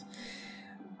whole.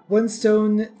 1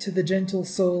 stone to the gentle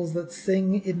souls that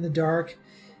sing in the dark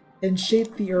and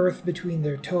shape the earth between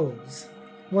their toes.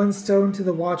 1 stone to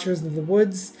the watchers of the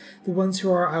woods, the ones who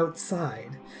are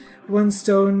outside. 1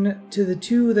 stone to the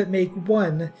 2 that make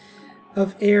one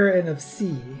of air and of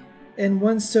sea. And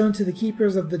 1 stone to the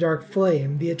keepers of the dark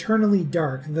flame, the eternally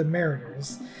dark, the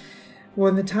mariners.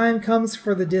 When the time comes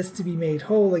for the disc to be made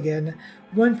whole again,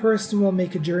 1 person will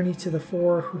make a journey to the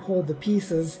 4 who hold the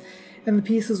pieces, and the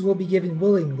pieces will be given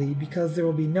willingly, because there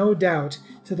will be no doubt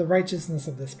to the righteousness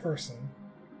of this person.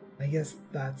 I guess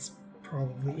that's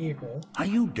probably April. Are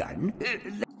you done?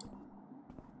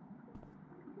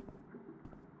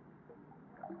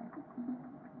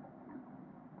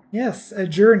 Yes, a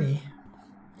journey.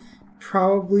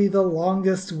 Probably the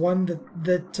longest one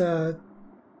that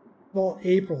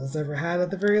April's ever had at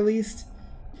the very least.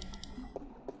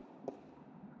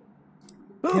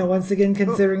 Once again,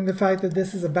 considering the fact that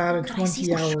this is about a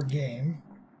 20-hour game.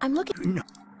 I'm looking... No.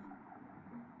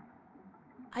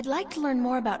 I'd like to learn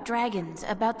more about dragons,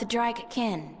 about the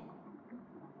Dragkin.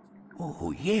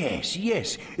 Oh, yes,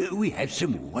 yes. We have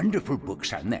some wonderful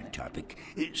books on that topic.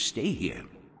 Stay here.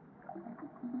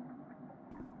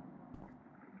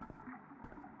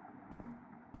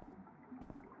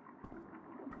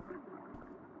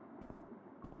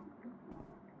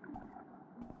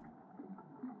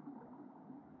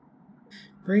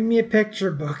 Bring me a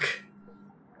picture book.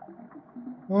 I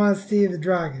want to see the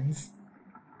dragons.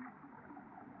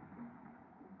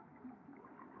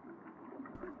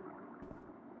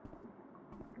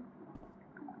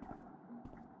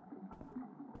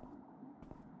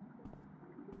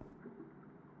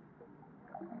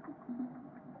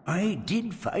 I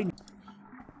did find...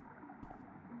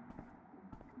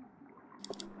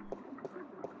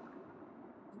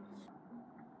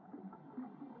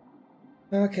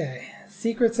 Okay.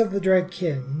 Secrets of the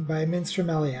Dreadkin by Minstrom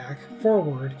Eliac.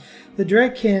 Forward. The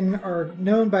Dreadkin are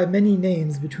known by many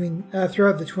names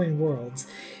throughout the Twin Worlds.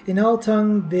 In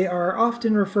Altung, they are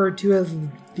often referred to as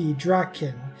the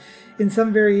Drakkin. In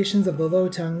some variations of the Low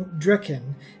Tongue,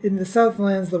 Drekin. In the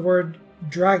Southlands, the word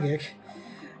Dragic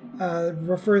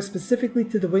refers specifically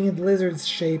to the winged lizard's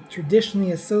shape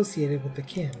traditionally associated with the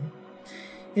kin.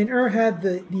 In Urhad,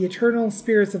 the eternal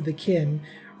spirits of the kin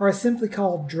are simply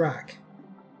called Drak,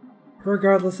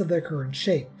 regardless of their current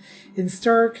shape. In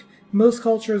Stark, most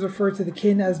cultures refer to the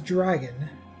kin as dragon,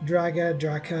 Draga,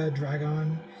 Draka,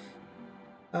 Dragon,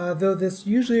 though this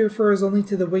usually refers only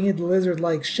to the winged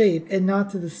lizard-like shape and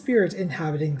not to the spirit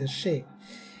inhabiting this shape.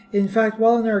 In fact,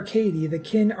 while in Arcadia, the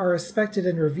kin are respected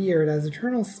and revered as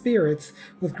eternal spirits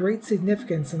with great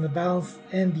significance in the balance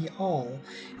and the all.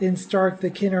 In Stark, the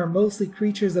kin are mostly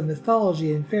creatures of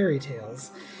mythology and fairy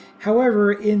tales.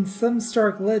 However, in some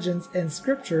Stark legends and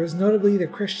scriptures, notably the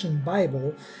Christian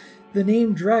Bible, the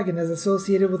name dragon is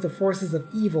associated with the forces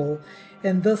of evil,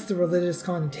 and thus the religious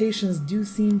connotations do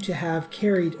seem to have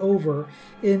carried over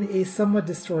in a somewhat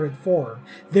distorted form.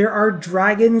 There are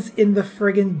dragons in the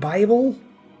friggin' Bible?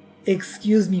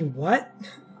 Excuse me, what?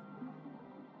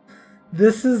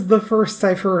 This is the first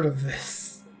I've heard of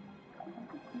this.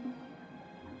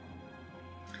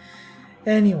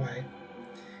 Anyway,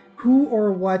 who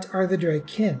or what are the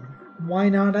Dreadkin? Why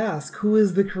not ask who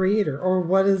is the creator or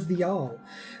what is the all?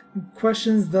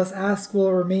 questions thus asked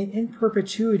will remain in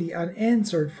perpetuity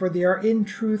unanswered, for they are in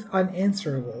truth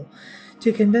unanswerable.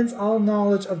 To condense all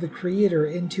knowledge of the Creator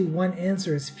into one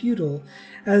answer is futile,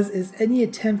 as is any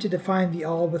attempt to define the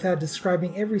all without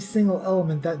describing every single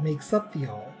element that makes up the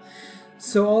all.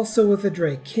 So also with the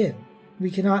Drake kin. We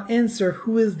cannot answer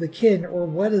who is the kin or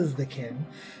what is the kin,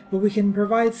 but we can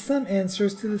provide some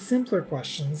answers to the simpler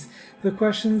questions, the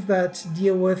questions that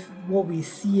deal with what we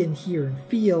see and hear and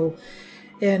feel,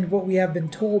 and what we have been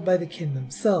told by the kin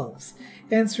themselves.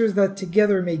 Answers that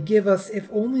together may give us, if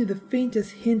only the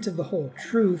faintest hint of the whole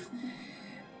truth,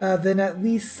 then at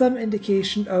least some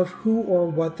indication of who or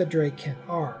what the Drake kin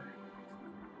are.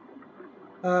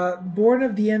 Born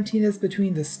of the emptiness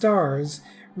between the stars,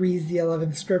 reads the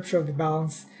 11th scripture of the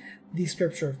balance, the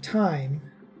scripture of time,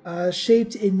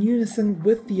 shaped in unison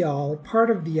with the all, part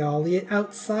of the all, yet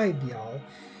outside the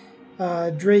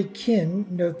all. Drake kin,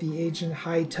 note the ancient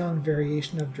high-toned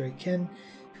variation of Drake kin.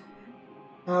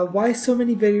 Why so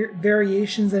many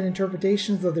variations and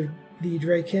interpretations of the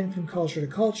Drake kin from culture to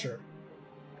culture?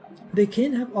 The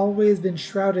kin have always been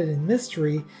shrouded in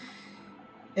mystery,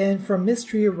 and from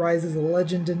mystery arises a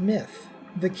legend and myth.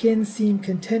 The kin seem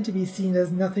content to be seen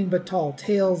as nothing but tall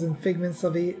tales and figments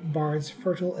of a bard's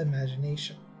fertile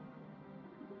imagination.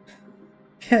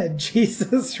 Yeah,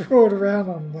 Jesus rode around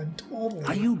on one, totally.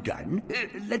 Are you done?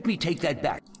 Let me take that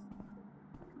back.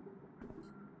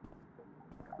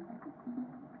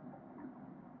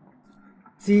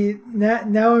 See,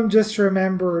 now I'm just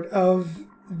remembered of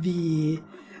the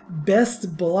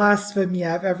best blasphemy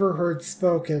I've ever heard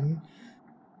spoken,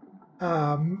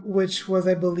 which was,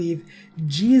 I believe,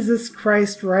 Jesus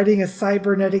Christ riding a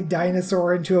cybernetic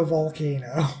dinosaur into a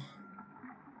volcano.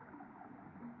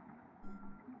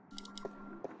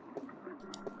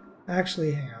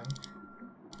 Actually, hang on.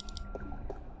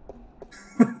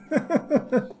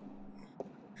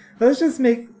 Let's just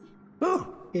make... Oh.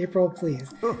 April,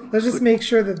 please. Let's just make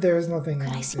sure that there is nothing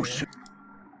else here.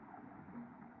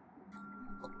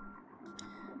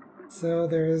 So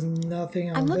there is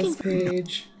nothing on this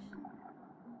page.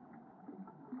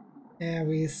 And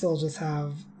we still just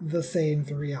have the same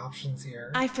 3 options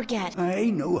here. I forget. I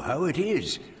know how it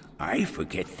is. I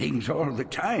forget things all the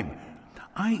time.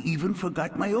 I even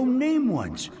forgot my own name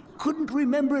once. Couldn't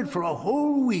remember it for a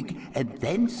whole week, and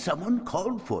then someone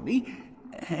called for me,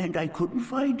 and I couldn't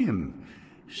find him.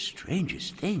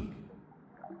 Strangest thing.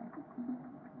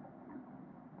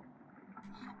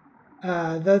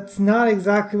 That's not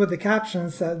exactly what the caption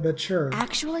said, but sure.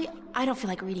 Actually, I don't feel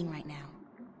like reading right now.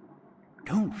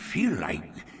 Don't feel like...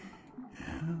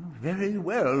 very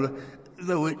well,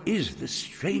 though it is the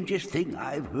strangest thing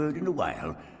I've heard in a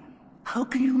while. How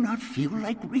can you not feel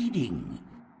like reading?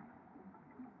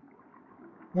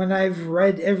 When I've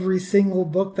read every single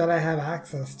book that I have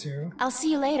access to. I'll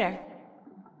see you later.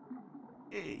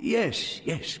 Yes,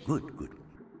 good.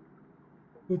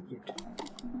 Good.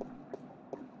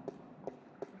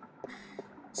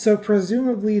 So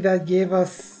presumably that gave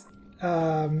us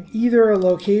either a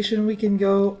location we can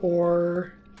go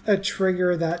or a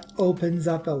trigger that opens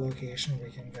up a location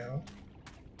we can go.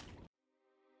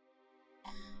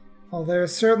 Well,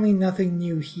 there's certainly nothing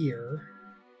new here.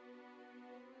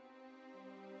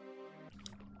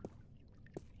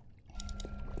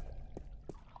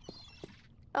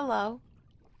 Hello.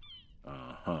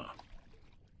 Uh-huh.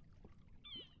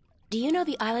 Do you know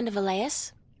the island of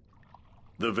Elias?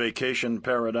 The vacation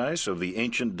paradise of the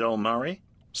ancient Delmari?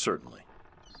 Certainly.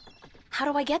 How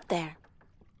do I get there?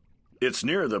 It's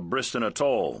near the Briston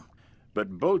Atoll,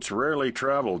 but boats rarely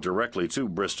travel directly to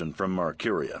Briston from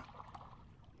Marcuria.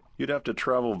 You'd have to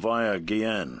travel via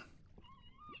Guyenne.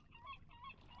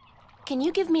 Can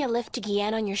you give me a lift to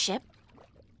Guyenne on your ship?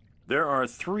 There are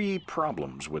 3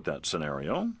 problems with that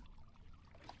scenario.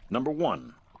 Number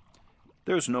 1,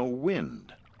 there's no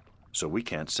wind, so we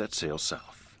can't set sail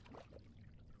south.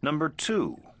 Number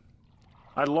 2,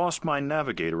 I lost my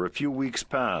navigator a few weeks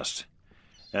past,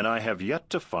 and I have yet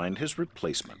to find his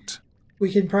replacement.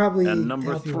 We can probably And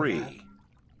number help you with that. 3,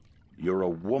 you're a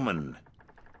woman.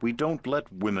 We don't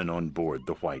let women on board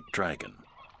the White Dragon.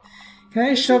 Can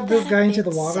I shove this guy into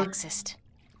the water? Sexist.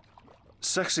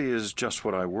 Sexy is just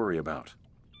what I worry about.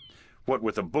 What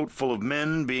with a boat full of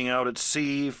men being out at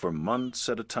sea for months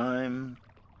at a time?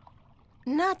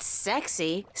 Not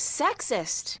sexy,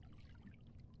 sexist.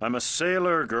 I'm a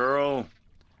sailor, girl.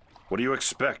 What do you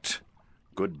expect?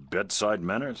 Good bedside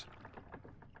manners?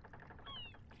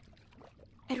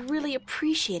 I'd really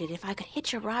appreciate it if I could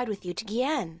hitch a ride with you to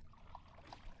Guyenne.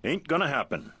 Ain't gonna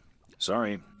happen.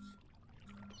 Sorry.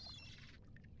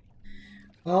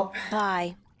 Well,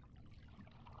 Bye.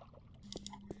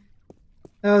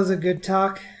 that was a good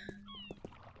talk.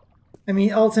 I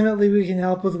mean, ultimately we can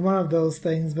help with one of those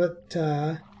things, but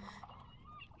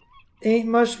ain't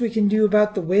much we can do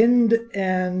about the wind,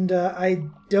 and I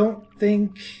don't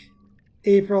think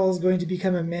April is going to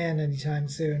become a man anytime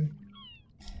soon.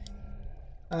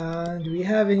 Do we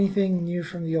have anything new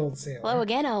from the old sailor? Hello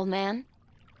again, old man.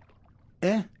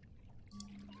 Eh?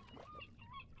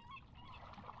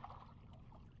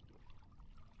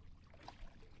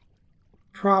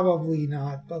 Probably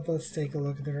not, but let's take a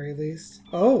look at the very least.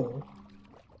 Oh!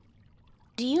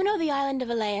 Do you know the island of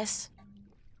Elias?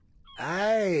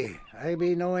 Aye, I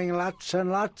be knowing lots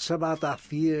and lots about the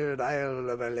feared Isle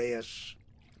of Elias.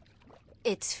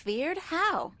 It's feared?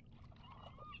 How?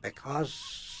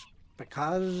 Because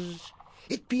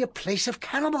it be a place of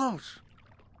cannibals.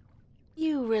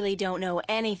 You really don't know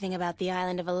anything about the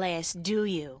island of Elias, do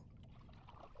you?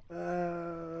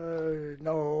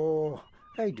 No,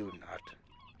 I do not.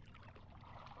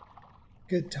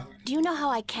 Good talk. Do you know how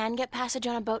I can get passage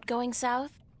on a boat going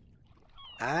south?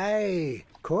 Aye,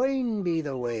 coin be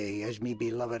the way, as me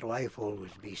beloved wife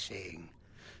always be saying.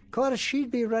 'Course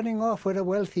she'd be running off with a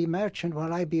wealthy merchant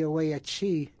while I be away at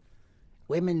sea.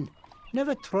 Women,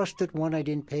 never trusted one I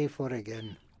didn't pay for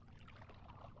again.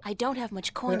 I don't have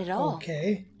much coin at all.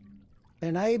 Okay.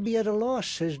 And I be at a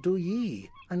loss, as do ye,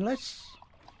 unless...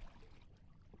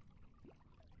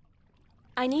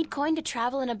 I need coin to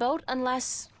travel in a boat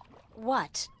unless...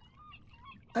 what?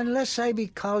 Unless I be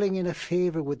calling in a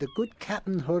favour with the good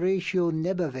Captain Horatio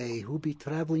Nebave, who be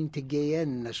travelling to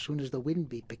Guyenne as soon as the wind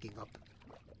be picking up.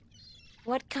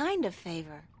 What kind of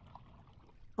favor?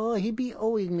 Oh, he be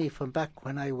owing me from back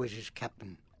when I was his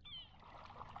captain.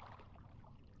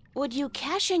 Would you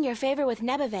cash in your favor with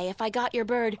Nebave if I got your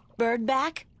bird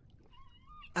back?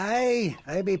 Aye,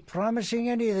 I be promising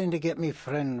anything to get me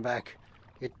friend back.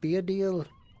 It be a deal.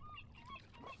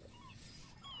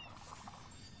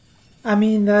 I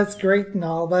mean, that's great and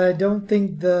all, but I don't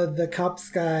think the Cups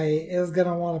guy is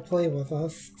gonna want to play with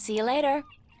us. See you later.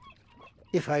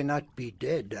 If I not be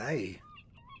dead, aye.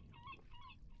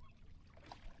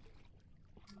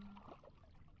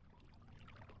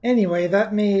 Anyway,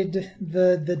 that made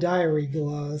the diary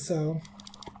glow, so...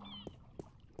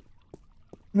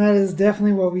 that is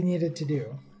definitely what we needed to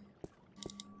do.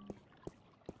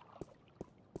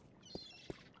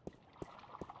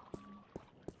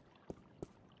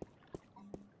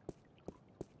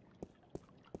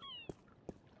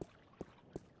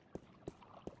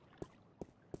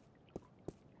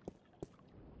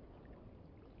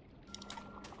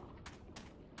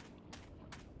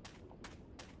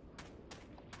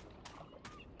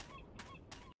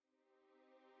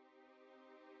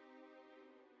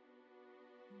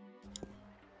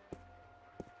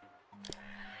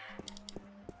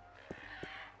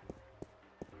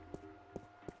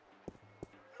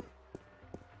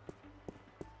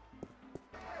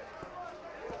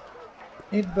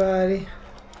 Hey buddy,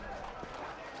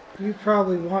 you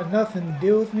probably want nothing to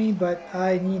do with me, but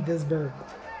I need this bird.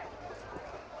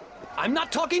 I'm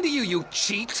not talking to you, you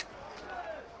cheat!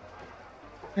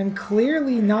 I'm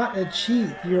clearly not a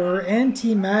cheat. Your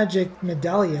anti-magic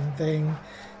medallion thing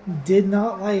did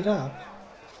not light up.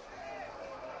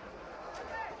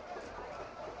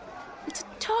 It's a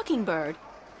talking bird.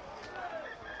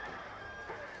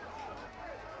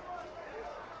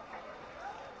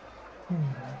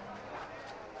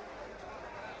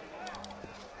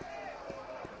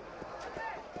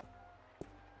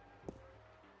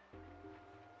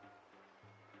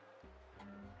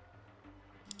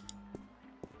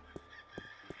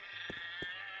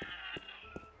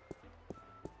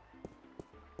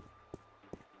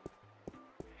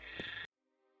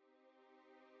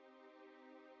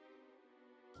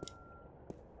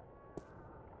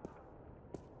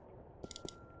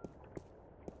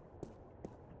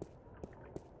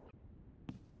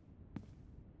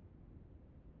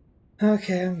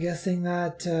 Okay, I'm guessing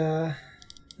that the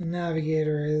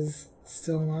navigator is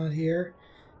still not here.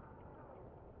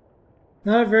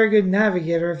 Not a very good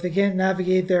navigator if they can't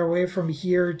navigate their way from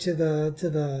here to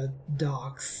the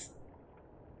docks.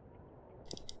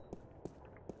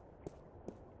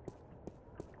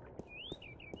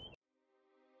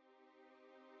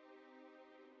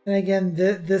 And again,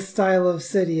 this style of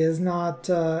city is not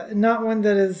not one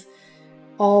that is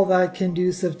all that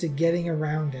conducive to getting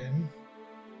around in.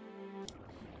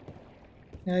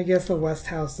 And I guess the West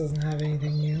House doesn't have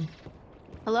anything new.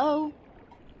 Hello?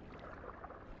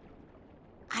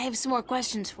 I have some more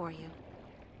questions for you.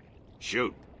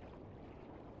 Shoot.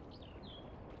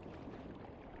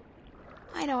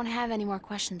 I don't have any more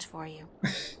questions for you.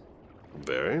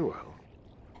 Very well.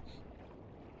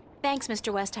 Thanks,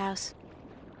 Mr. Westhouse.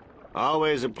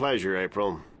 Always a pleasure,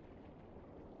 April.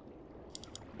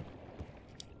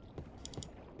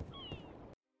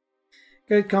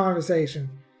 Good conversation.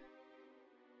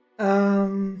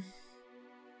 Yeah,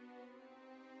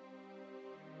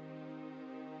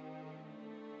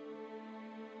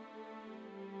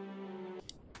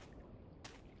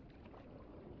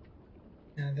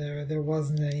 there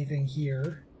wasn't anything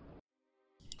here.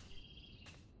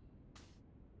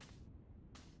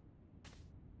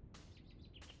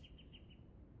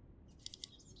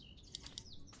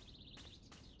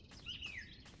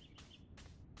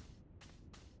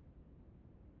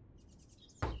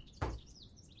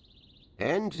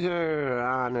 Enter,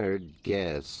 honored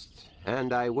guest,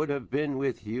 and I would have been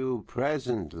with you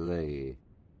presently.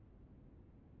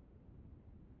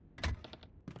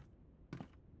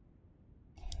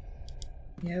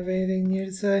 You have anything new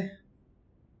to say?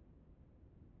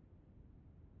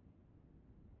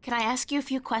 Can I ask you a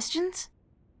few questions?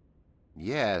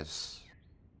 Yes.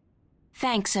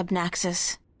 Thanks,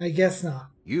 Obnaxis. I guess not.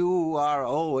 You are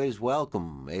always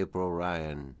welcome, April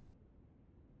Ryan.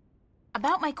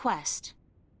 About my quest.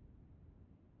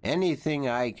 Anything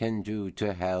I can do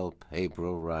to help,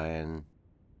 April Ryan.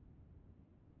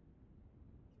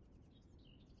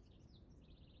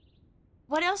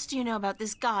 What else do you know about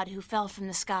this god who fell from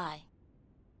the sky?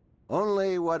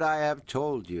 Only what I have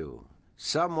told you.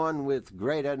 Someone with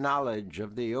greater knowledge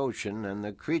of the ocean and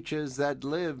the creatures that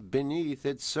live beneath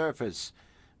its surface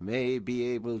may be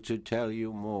able to tell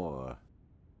you more.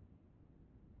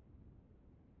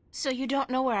 So you don't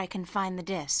know where I can find the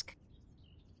disc?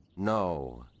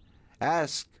 No.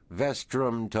 Ask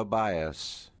Vestrum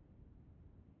Tobias.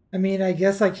 I mean, I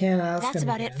guess I can't ask That's him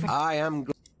about again. it for... I am...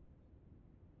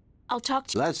 I'll talk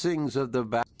to you. Blessings of the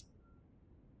back.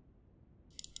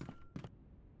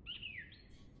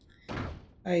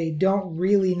 I don't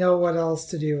really know what else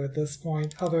to do at this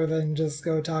point, other than just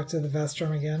go talk to the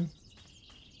Vestrum again.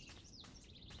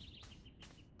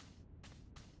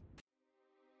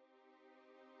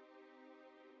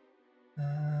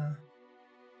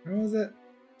 Where was it?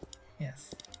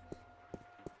 Yes.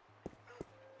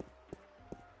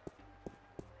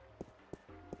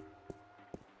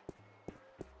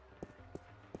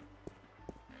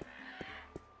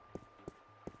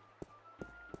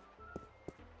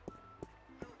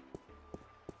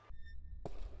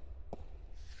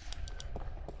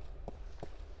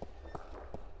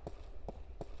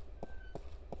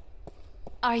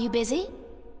 Are you busy?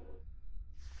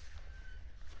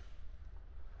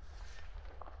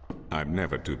 I'm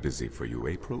never too busy for you,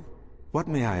 April. What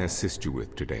may I assist you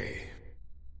with today?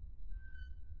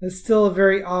 There's still a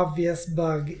very obvious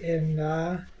bug in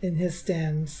his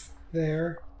stance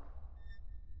there.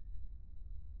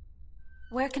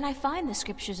 Where can I find the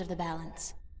scriptures of the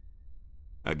balance?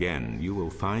 Again, you will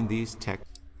find these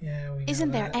texts. Yeah, we know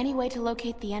Isn't there that. any way to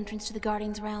locate the entrance to the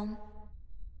Guardian's realm?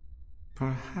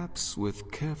 Perhaps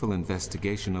with careful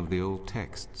investigation of the old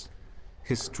texts,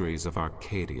 histories of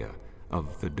Arcadia,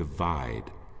 of the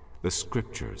Divide, the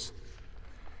scriptures.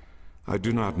 I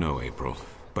do not know, April,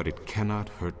 but it cannot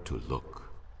hurt to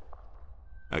look.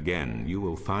 Again, you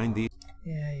will find these...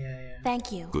 Yeah.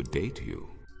 Thank you. Good day to you.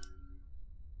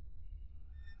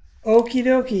 Okie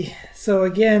dokie. So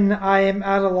again, I am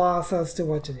at a loss as to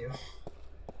what to do.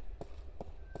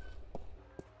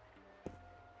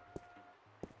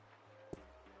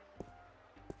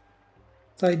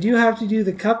 So I do have to do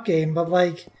the cup game, but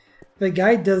like, the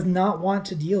guy does not want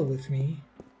to deal with me.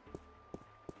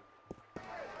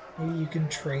 Maybe you can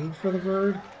trade for the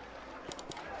bird?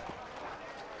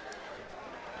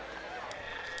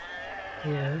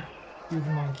 Here, do the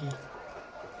monkey.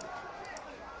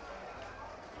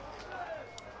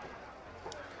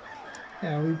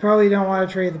 Yeah, we probably don't want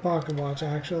to trade the pocket watch,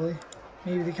 actually.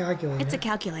 Maybe the calculator. It's a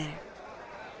calculator.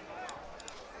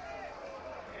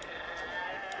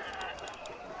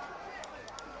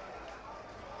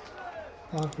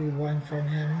 Thought we won from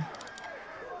him.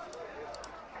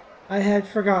 I had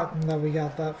forgotten that we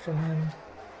got that from him.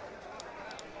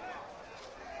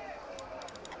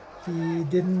 He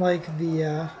didn't like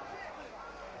the,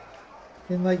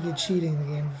 didn't like you cheating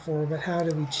the game before, but how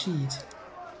did we cheat?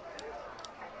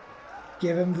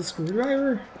 Give him the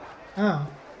screwdriver? Oh.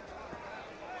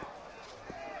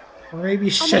 Or maybe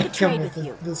shake him with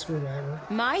the screwdriver.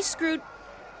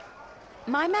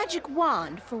 My magic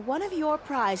wand for one of your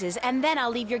prizes, and then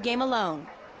I'll leave your game alone.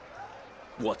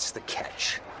 What's the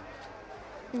catch?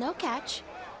 No catch.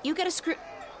 You get a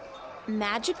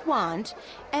magic wand,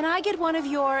 and I get one of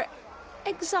your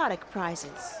exotic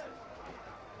prizes.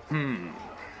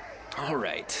 All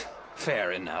right.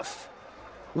 Fair enough.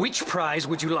 Which prize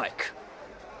would you like?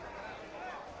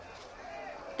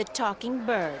 The talking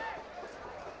bird.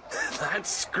 That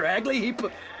scraggly heap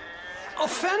of... A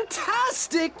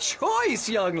fantastic choice,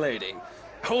 young lady.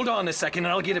 Hold on a second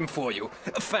and I'll get him for you.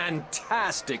 A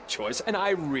fantastic choice, and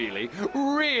I really,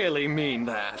 really mean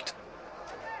that.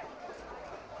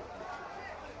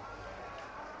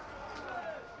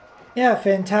 Yeah,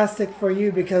 fantastic for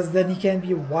you, because then he can't be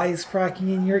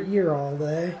wisecracking in your ear all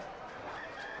day.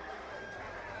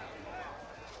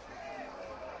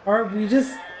 Are we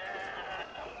just...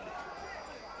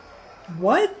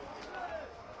 What?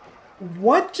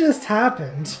 What just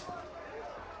happened?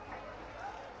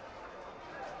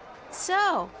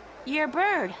 So, you're a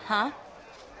bird, huh?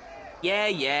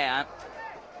 Yeah.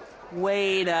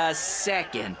 Wait a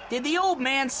second. Did the old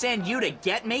man send you to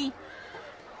get me?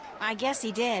 I guess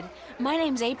he did. My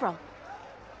name's April.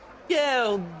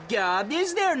 Oh, God,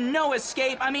 is there no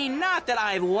escape? I mean, not that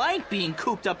I like being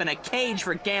cooped up in a cage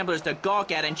for gamblers to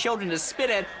gawk at and children to spit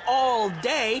at all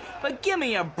day, but give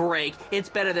me a break. It's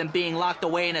better than being locked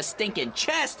away in a stinking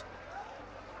chest.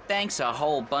 Thanks a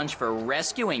whole bunch for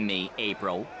rescuing me,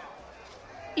 April.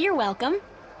 You're welcome.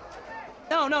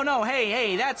 No,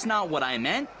 hey, that's not what I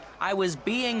meant. I was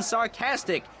being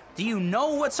sarcastic. Do you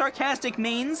know what sarcastic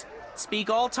means? Speak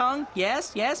all tongue?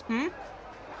 Yes, hmm?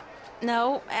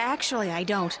 No, actually, I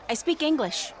don't. I speak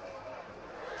English.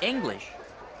 English?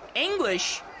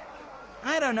 English?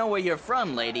 I don't know where you're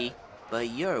from, lady, but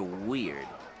you're weird.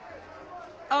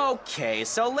 Okay,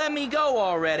 so let me go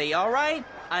already, all right?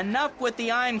 Enough with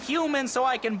the I'm human so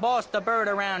I can boss the bird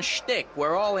around shtick.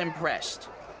 We're all impressed.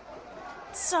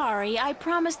 Sorry, I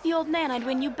promised the old man I'd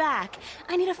win you back.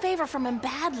 I need a favor from him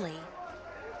badly.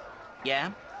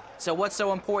 Yeah? So what's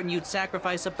so important you'd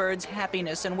sacrifice a bird's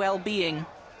happiness and well-being?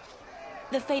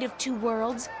 The fate of 2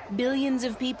 worlds, billions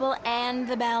of people, and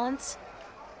the balance.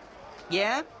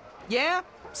 Yeah?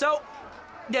 So...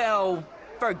 No,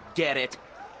 forget it.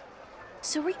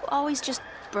 So were you always just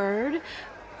Bird?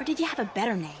 Or did you have a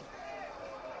better name?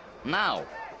 No.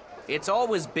 It's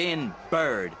always been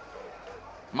Bird.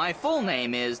 My full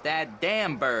name is That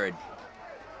Damn Bird.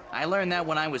 I learned that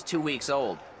when I was 2 weeks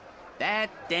old. That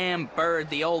damn bird,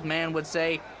 the old man would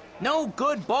say. No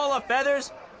good ball of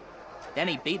feathers. Then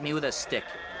he beat me with a stick.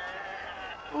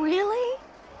 Really?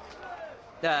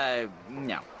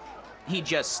 No. He'd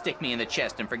just stick me in the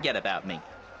chest and forget about me.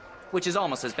 Which is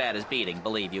almost as bad as beating,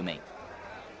 believe you me.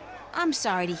 I'm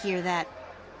sorry to hear that,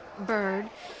 Bird.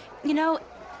 You know,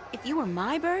 if you were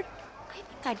my bird, I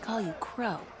think I'd call you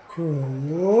Crow.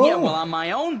 Cool. Yeah, well, I'm my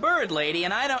own bird, lady,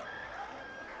 and I don't...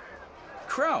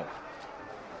 Crow.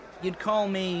 You'd call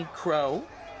me Crow?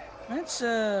 That's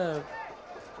a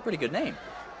pretty good name.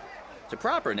 It's a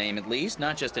proper name, at least,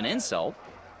 not just an insult.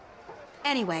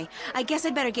 Anyway, I guess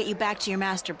I'd better get you back to your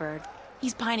master bird.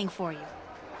 He's pining for you.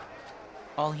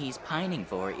 All he's pining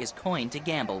for is coin to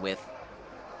gamble with.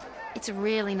 It's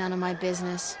really none of my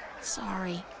business.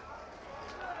 Sorry.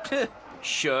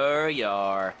 Sure you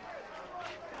are.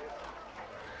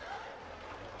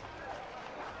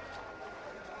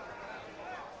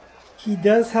 He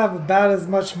does have about as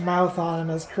much mouth on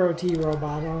him as Crow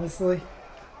T-Robot, honestly.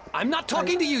 I'm not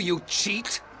talking to you, you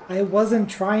cheat! I wasn't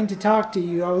trying to talk to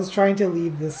you, I was trying to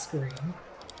leave this screen.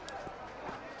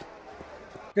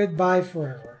 Goodbye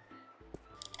forever.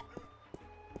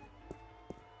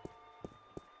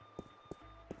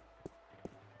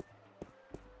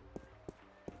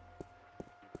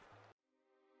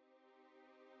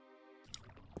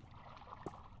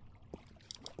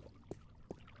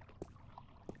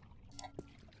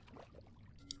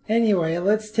 Anyway,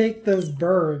 let's take this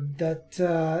bird that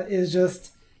is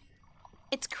just...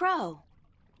 It's Crow.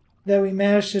 That we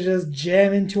managed to just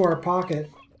jam into our pocket.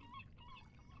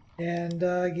 And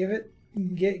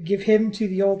give him to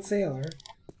the old sailor.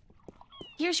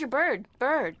 Here's your bird,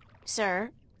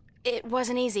 sir. It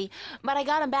wasn't easy, but I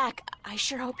got him back. I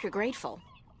sure hope you're grateful.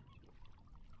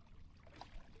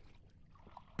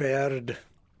 Bird,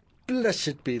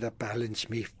 blessed be the balance,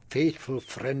 me faithful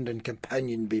friend and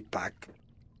companion be back.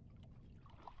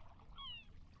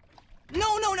 No,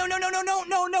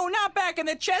 not back in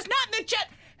the chest, not in the chest!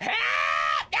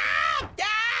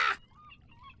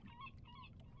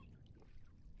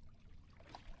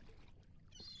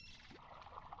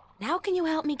 Now can you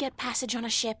help me get passage on a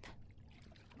ship?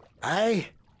 Aye,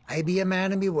 I be a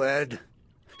man of me word.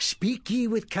 Speak ye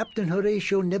with Captain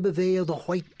Horatio Nebervale, the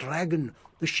White Dragon,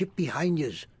 the ship behind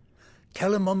yous.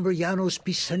 Tell him Umbrianos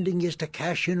be sending yous to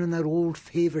cash in on that old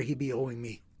favour he be owing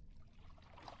me.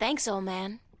 Thanks, old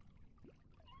man.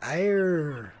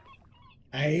 Aye.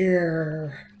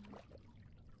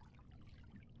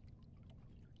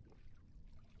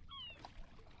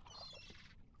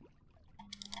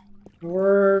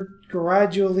 We're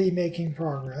gradually making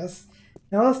progress.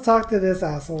 Now let's talk to this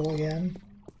asshole again.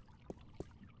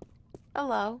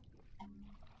 Hello.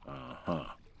 huh?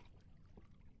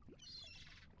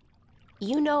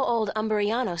 You know old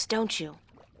Umbrianos, don't you?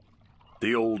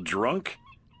 The old drunk?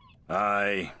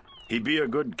 Aye, he'd be a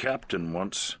good captain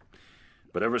once.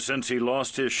 But ever since he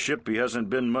lost his ship, he hasn't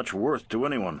been much worth to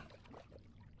anyone.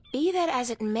 Be that as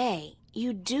it may,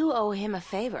 you do owe him a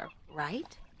favor,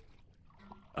 right?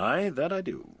 Aye, that I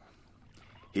do.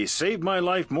 He saved my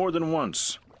life more than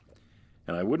once.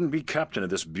 And I wouldn't be captain of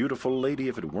this beautiful lady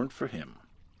if it weren't for him.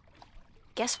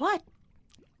 Guess what?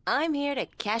 I'm here to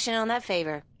cash in on that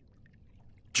favor.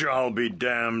 I'll be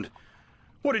damned.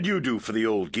 What did you do for the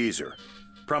old geezer?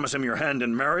 Promise him your hand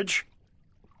in marriage?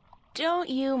 Don't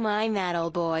you mind that,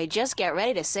 old boy. Just get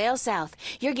ready to sail south.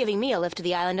 You're giving me a lift to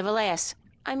the island of Elias.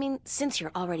 I mean, since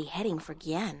you're already heading for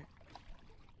Gien.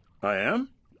 I am?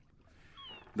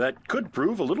 That could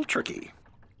prove a little tricky.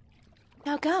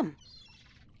 How come?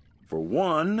 For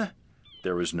one,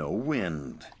 there is no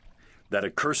wind. That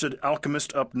accursed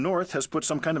alchemist up north has put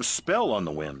some kind of spell on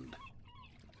the wind.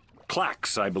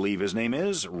 Clax, I believe his name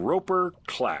is, Roper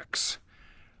Clax.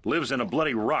 Lives in a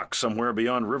bloody rock somewhere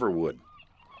beyond Riverwood.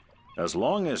 As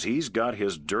long as he's got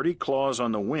his dirty claws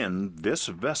on the wind, this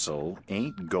vessel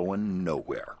ain't going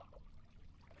nowhere.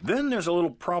 Then there's a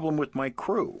little problem with my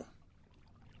crew.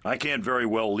 I can't very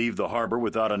well leave the harbor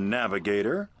without a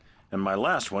navigator, and my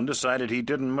last one decided he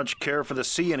didn't much care for the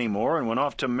sea anymore and went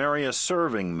off to marry a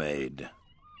serving maid.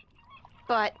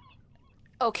 But,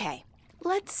 okay,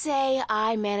 let's say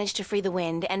I manage to free the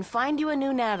wind and find you a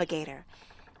new navigator.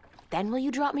 Then will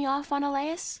you drop me off on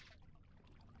Elias?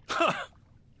 Ha!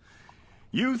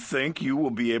 You think you will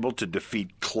be able to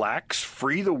defeat Clax,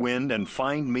 free the wind, and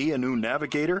find me a new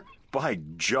navigator? By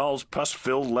Jaw's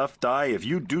pus-filled left eye, if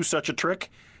you do such a trick,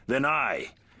 then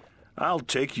I'll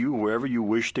take you wherever you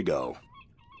wish to go.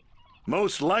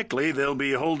 Most likely they'll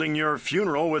be holding your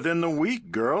funeral within the week,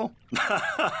 girl.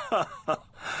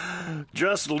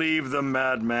 Just leave the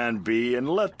madman be and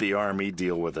let the army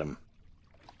deal with him.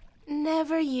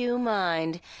 Never you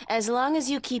mind, as long as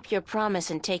you keep your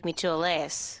promise and take me to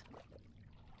Elias.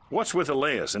 What's with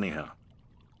Elias, anyhow?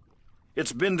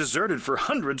 It's been deserted for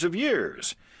hundreds of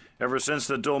years, ever since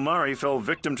the Dolmari fell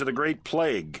victim to the Great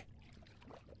Plague.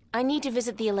 I need to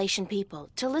visit the Elation people,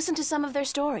 to listen to some of their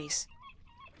stories.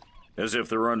 As if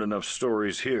there aren't enough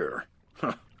stories here.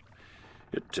 Huh.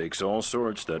 It takes all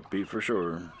sorts, that be for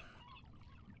sure.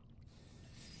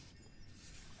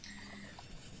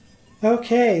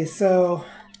 Okay, so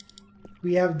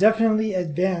we have definitely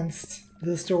advanced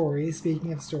the story,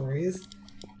 speaking of stories.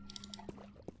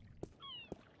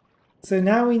 So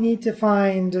now we need to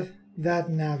find that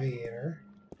navigator.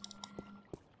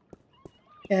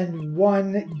 And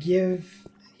one, give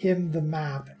him the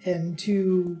map, and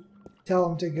two, tell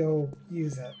him to go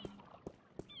use it.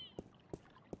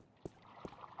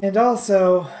 And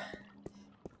also,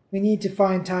 we need to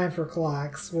find time for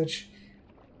Clax, which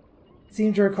I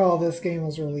seem to recall this game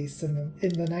was released in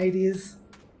the 90s.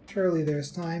 Surely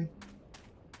there's time.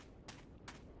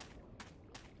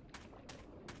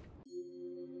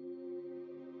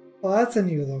 Well, that's a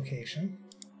new location.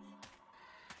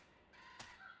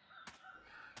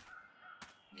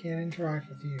 Can't interact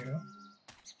with you.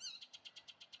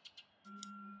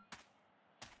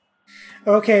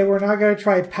 Okay, we're not going to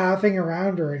try pathing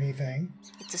around or anything.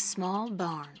 It's a small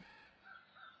barn.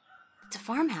 It's a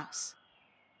farmhouse.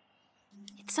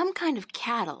 It's some kind of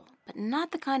cattle, but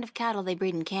not the kind of cattle they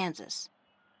breed in Kansas.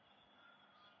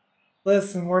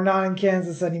 Listen, we're not in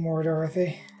Kansas anymore,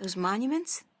 Dorothy. Those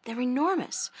monuments? They're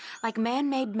enormous, like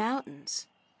man-made mountains.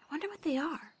 I wonder what they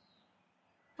are.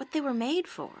 What they were made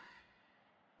for.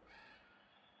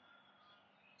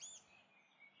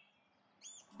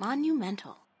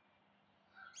 Monumental.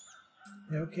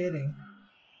 No kidding.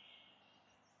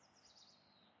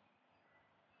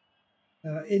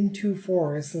 Into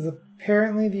forest is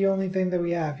apparently the only thing that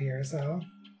we have here, so...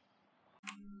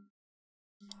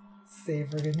 Save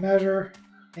for good measure,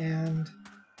 and...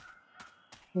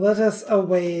 let us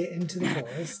away into the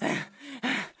forest.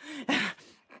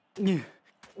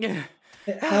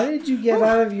 How did you get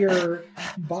out of your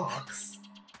box?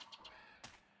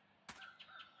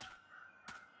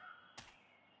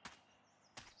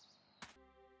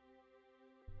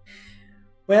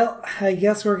 Well, I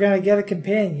guess we're gonna get a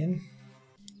companion.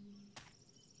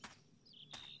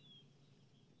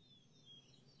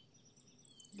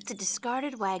 It's a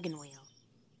discarded wagon wheel.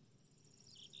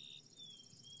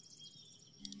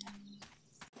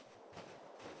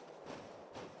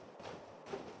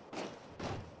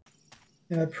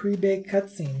 And a pre-baked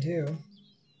cutscene, too.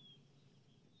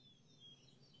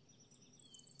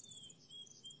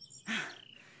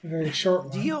 A very short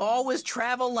one. Do you always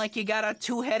travel like you got a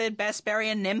two-headed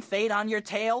Besparian nymphate on your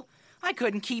tail? I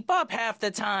couldn't keep up half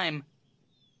the time.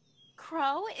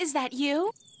 Crow, is that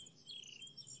you?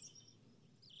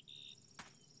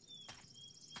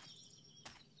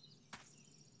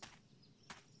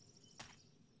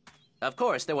 Of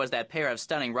course, there was that pair of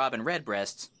stunning robin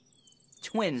redbreasts.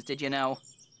 Twins, did you know?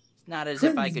 It's not as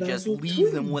if I could just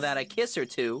leave them without a kiss or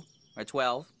two. Or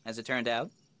 12, as it turned out.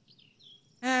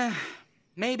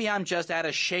 Maybe I'm just out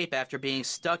of shape after being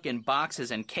stuck in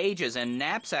boxes and cages and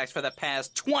knapsacks for the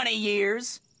past 20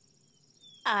 years.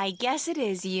 I guess it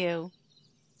is you.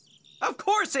 Of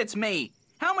course it's me!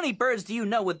 How many birds do you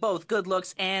know with both good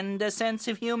looks and a sense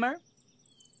of humor?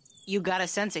 You got a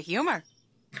sense of humor.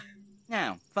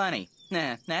 No, funny.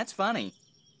 Nah, that's funny.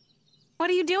 What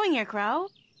are you doing here, Crow?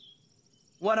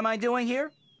 What am I doing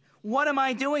here? What am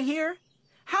I doing here?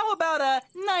 How about a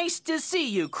nice to see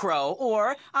you, Crow,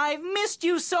 or I've missed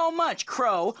you so much,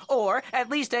 Crow, or at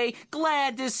least a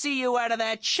glad to see you out of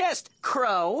that chest,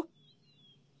 Crow?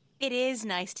 It is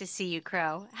nice to see you,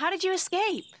 Crow. How did you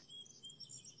escape?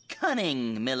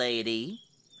 Cunning, milady.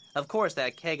 Of course,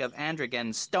 that keg of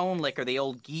Androgen stone liquor the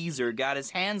old geezer got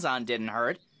his hands on didn't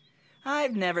hurt.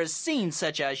 I've never seen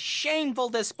such a shameful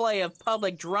display of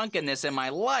public drunkenness in my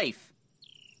life.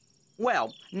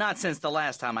 Well, not since the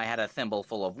last time I had a thimble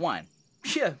full of wine.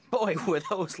 Phew, boy, were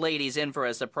those ladies in for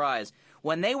a surprise.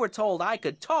 When they were told I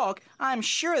could talk, I'm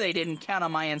sure they didn't count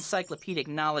on my encyclopedic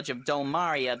knowledge of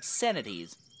Dolmari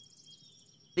obscenities.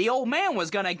 The old man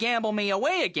was gonna gamble me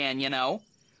away again, you know.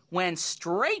 Went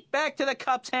straight back to the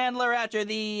cups handler after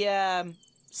the,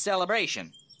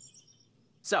 celebration.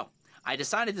 So, I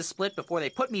decided to split before they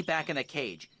put me back in the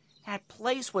cage. That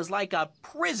place was like a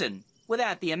prison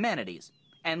without the amenities.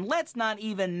 And let's not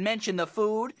even mention the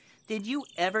food. Did you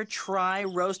ever try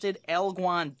roasted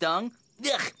elguan dung?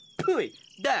 Ugh, pooey,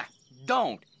 duh,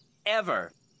 don't,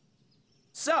 ever.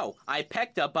 So, I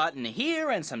pecked a button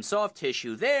here and some soft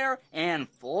tissue there and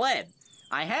fled.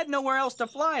 I had nowhere else to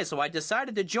fly, so I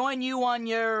decided to join you on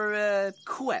your,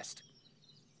 quest.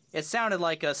 It sounded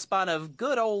like a spot of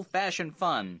good old-fashioned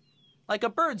fun. Like a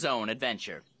Bird's Own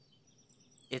adventure.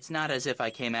 It's not as if I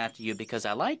came after you because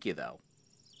I like you, though.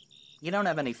 You don't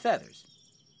have any feathers.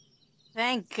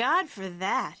 Thank God for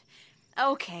that.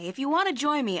 Okay, if you want to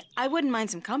join me, I wouldn't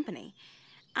mind some company.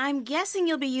 I'm guessing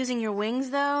you'll be using your wings,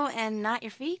 though, and not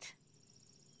your feet?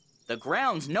 The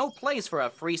ground's no place for a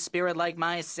free spirit like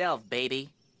myself, baby.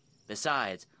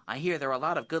 Besides, I hear there are a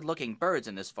lot of good-looking birds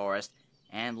in this forest,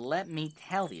 and let me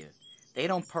tell you, they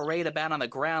don't parade about on the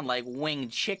ground like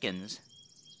winged chickens.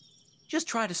 Just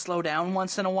try to slow down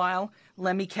once in a while.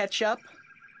 Let me catch up.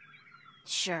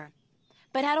 Sure.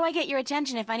 But how do I get your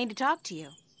attention if I need to talk to you?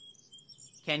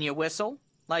 Can you whistle?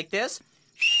 Like this?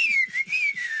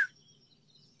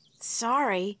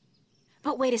 Sorry.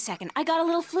 But wait a second. I got a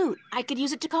little flute. I could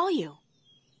use it to call you.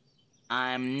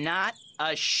 I'm not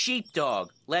a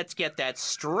sheepdog. Let's get that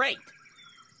straight.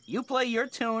 You play your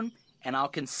tune, and I'll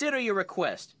consider your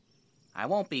request. I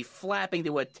won't be flapping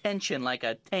to attention like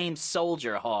a tame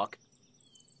soldier hawk.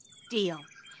 Deal.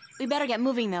 We better get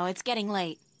moving, though. It's getting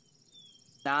late.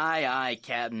 Aye, aye,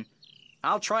 Captain.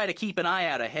 I'll try to keep an eye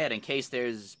out ahead in case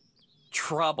there's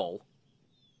trouble.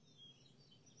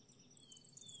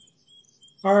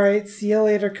 Alright, see you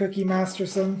later, Cookie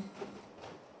Masterson.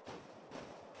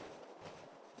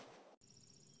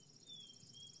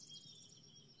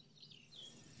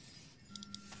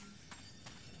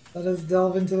 Let us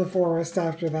delve into the forest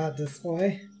after that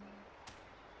display.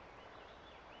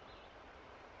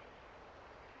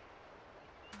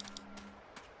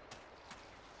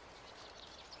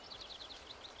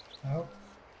 Oh,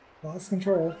 lost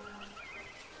control.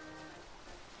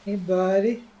 Hey,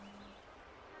 buddy.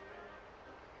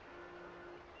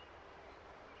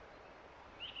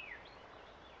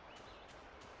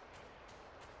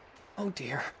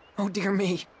 Oh dear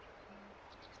me.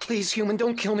 Please, human,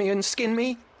 don't kill me and skin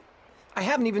me. I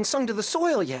haven't even sung to the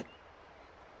soil yet.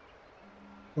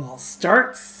 Well,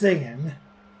 start singing.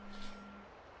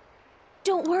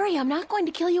 Don't worry, I'm not going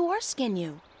to kill you or skin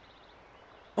you.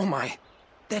 Oh my,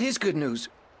 that is good news.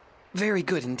 Very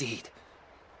good indeed.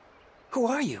 Who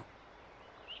are you?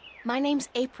 My name's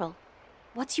April.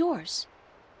 What's yours?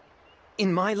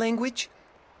 In my language,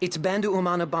 it's Bandu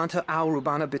Umana Banta Au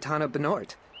Rubana Bitana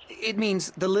Benort. It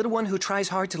means the little one who tries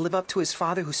hard to live up to his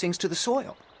father who sings to the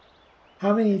soil.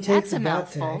 How many takes That's a did that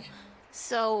mouthful. take?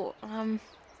 So,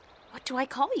 what do I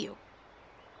call you?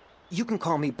 You can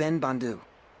call me Ben Bandu,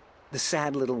 the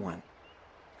sad little one.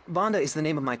 Banda is the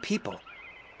name of my people.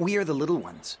 We are the little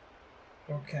ones.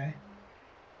 Okay.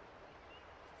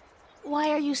 Why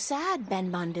are you sad,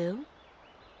 Ben Bandu?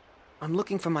 I'm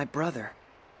looking for my brother.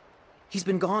 He's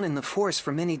been gone in the forest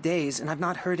for many days, and I've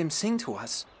not heard him sing to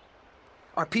us.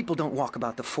 Our people don't walk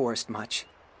about the forest much.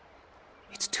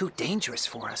 It's too dangerous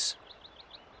for us.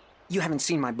 You haven't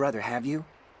seen my brother, have you?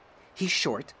 He's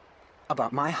short,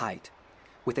 about my height,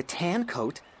 with a tan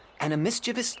coat and a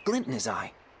mischievous glint in his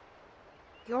eye.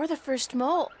 You're the first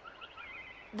mole.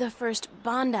 The first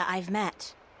Banda I've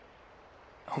met.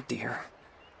 Oh dear.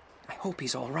 I hope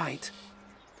he's all right.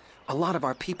 A lot of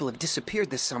our people have disappeared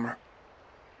this summer.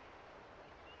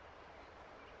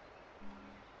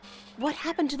 What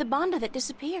happened to the Banda that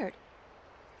disappeared?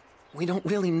 We don't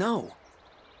really know.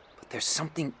 But there's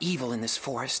something evil in this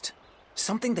forest.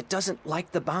 Something that doesn't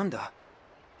like the Banda.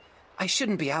 I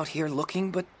shouldn't be out here looking,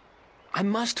 but I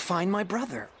must find my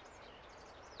brother.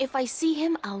 If I see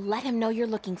him, I'll let him know you're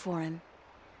looking for him.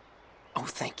 Oh,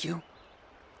 thank you.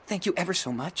 Thank you ever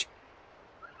so much.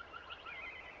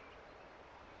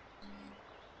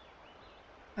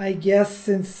 I guess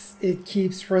since it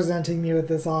keeps presenting me with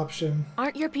this option.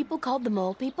 Aren't your people called the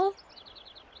Mole People?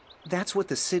 That's what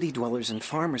the city dwellers and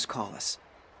farmers call us.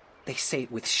 They say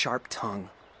it with sharp tongue.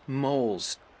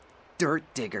 Moles. Dirt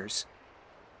diggers.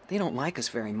 They don't like us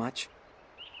very much.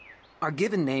 Our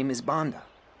given name is Banda,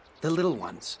 the little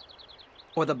ones.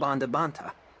 Or the Banda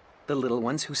Banta, the little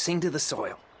ones who sing to the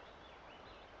soil.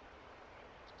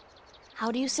 How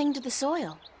do you sing to the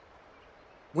soil?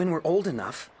 When we're old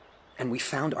enough, and we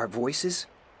found our voices,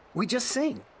 we just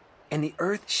sing, and the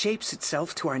earth shapes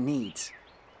itself to our needs.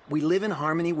 We live in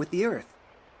harmony with the earth,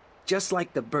 just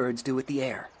like the birds do with the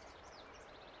air.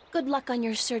 Good luck on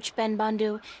your search, Ben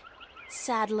Bandu.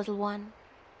 Sad little one.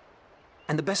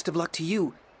 And the best of luck to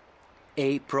you,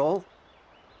 April.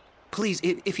 Please,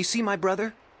 if you see my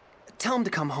brother, tell him to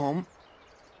come home.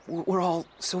 We're all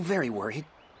so very worried.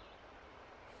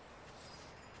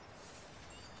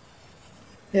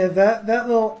 Yeah, that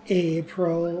little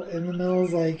April in the middle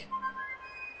is like,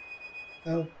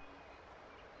 oh.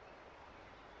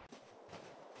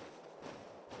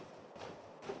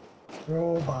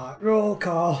 Robot, roll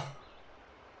call.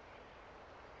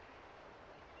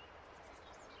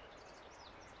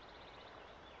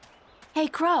 Hey,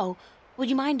 Crow, would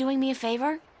you mind doing me a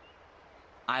favor?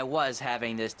 I was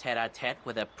having this tete-a-tete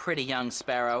with a pretty young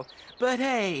sparrow, but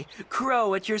hey,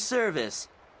 Crow at your service.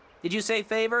 Did you say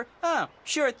favor? Oh,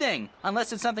 sure thing.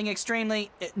 Unless it's something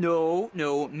extremely... No,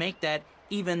 make that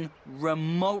even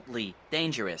remotely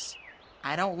dangerous.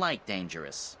 I don't like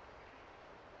dangerous.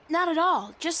 Not at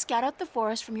all. Just scout out the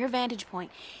forest from your vantage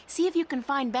point. See if you can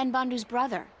find Ben Bandu's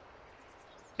brother.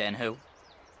 Ben who?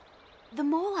 The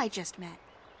mole I just met.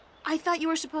 I thought you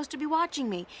were supposed to be watching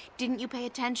me. Didn't you pay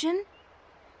attention?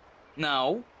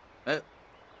 No.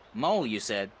 Mole, you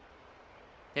said.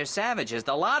 They're savages,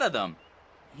 the lot of them.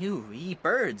 You eat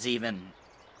birds, even.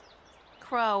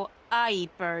 Crow, I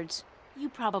eat birds. You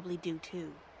probably do,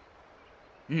 too.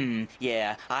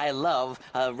 Yeah, I love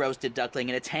a roasted duckling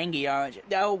and a tangy orange.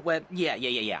 Oh, well,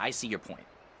 yeah, I see your point.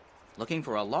 Looking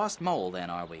for a lost mole, then,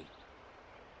 are we?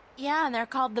 Yeah, and they're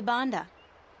called the Banda.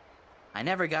 I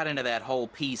never got into that whole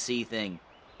PC thing.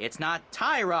 It's not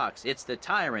Tyrox, it's the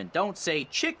tyrant. Don't say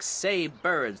chicks, say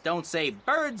birds. Don't say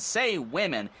birds, say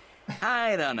women.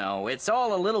 I don't know. It's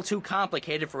all a little too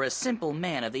complicated for a simple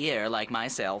man of the air like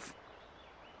myself.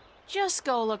 Just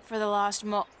go look for the lost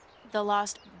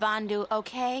Bandu,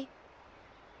 okay?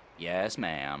 Yes,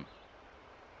 ma'am.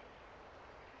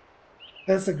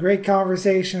 That's a great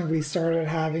conversation we started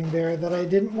having there that I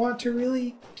didn't want to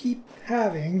really keep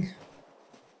having.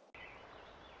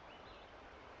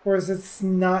 Of course, it's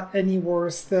not any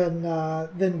worse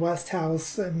than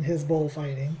Westhouse and his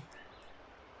bullfighting.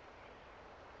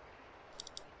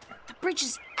 The bridge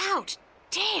is out!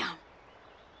 Damn!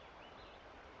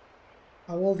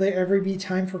 How will there ever be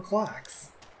time for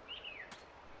clocks?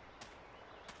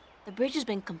 The bridge has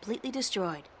been completely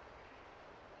destroyed.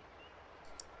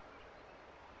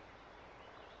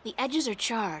 The edges are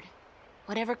charred.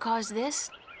 Whatever caused this,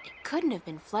 it couldn't have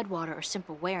been floodwater or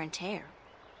simple wear and tear.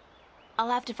 I'll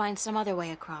have to find some other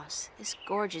way across. This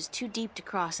gorge is too deep to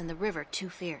cross and the river too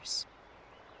fierce.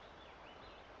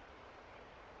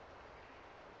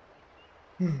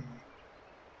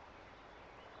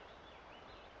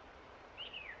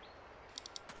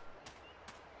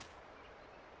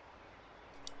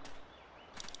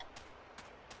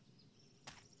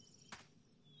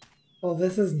 Well,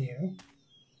 this is new.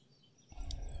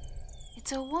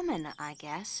 It's a woman, I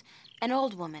guess. An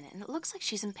old woman, and it looks like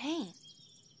she's in pain.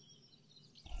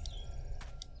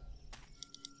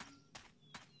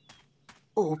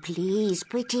 Oh, please,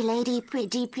 pretty lady,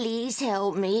 pretty, please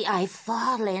help me. I've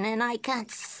fallen and I can't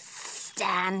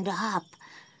stand up.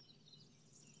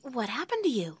 What happened to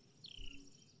you?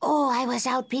 Oh, I was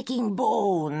out picking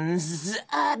bones.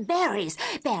 Berries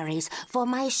for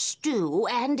my stew,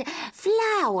 and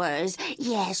flowers.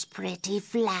 Yes, pretty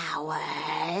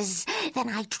flowers. Then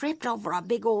I tripped over a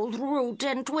big old root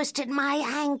and twisted my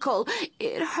ankle.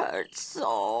 It hurts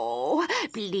so.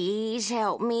 Please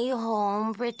help me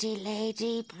home, pretty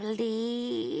lady,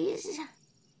 please.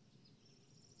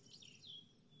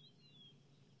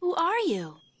 Who are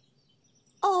you?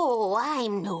 Oh,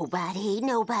 I'm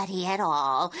nobody at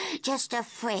all. Just a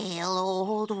frail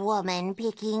old woman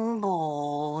picking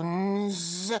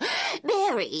bones.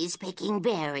 Picking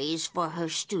berries for her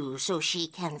stew so she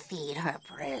can feed her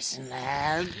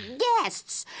prisoner.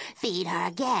 Feed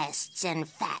her guests and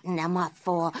fatten them up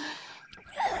for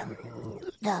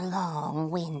the long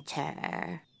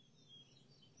winter.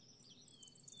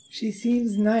 She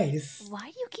seems nice.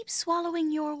 Why do you keep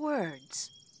swallowing your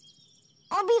words?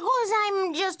 Because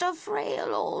I'm just a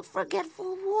frail old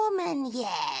forgetful woman,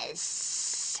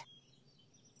 yes.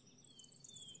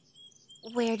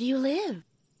 Where do you live?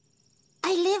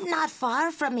 I live not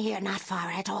far from here, not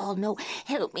far at all. No,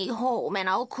 help me home and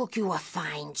I'll cook you a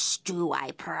fine stew,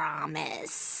 I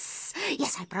promise.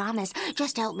 Yes, I promise.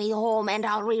 Just help me home and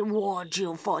I'll reward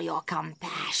you for your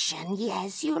compassion.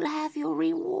 Yes, you'll have your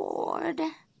reward.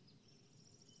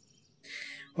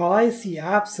 Well, I see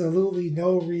absolutely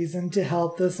no reason to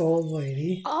help this old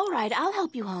lady. All right, I'll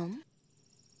help you home.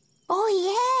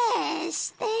 Oh,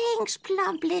 yes. Thanks,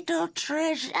 plump little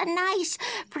treasure. A nice,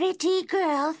 pretty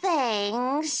girl,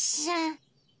 thanks.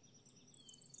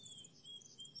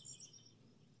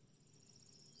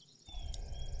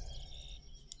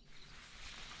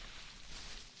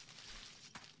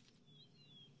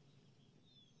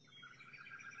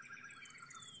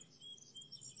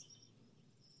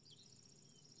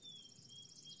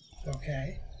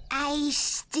 Okay. I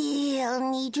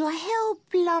still need your help,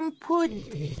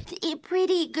 Plumpwood,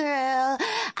 pretty girl.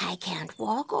 I can't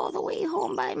walk all the way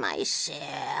home by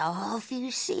myself,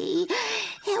 you see.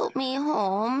 Help me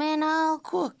home and I'll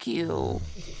cook you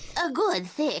a good,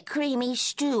 thick, creamy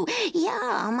stew.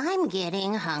 Yum, I'm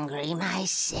getting hungry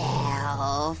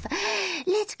myself.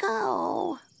 Let's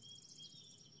go.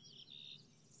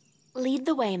 Lead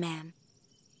the way, ma'am.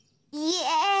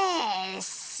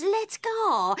 Yes, let's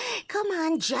go. Come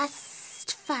on,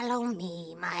 just follow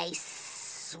me, my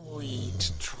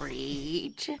sweet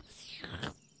treat.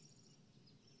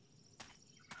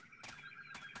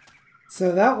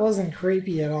 So that wasn't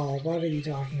creepy at all. What are you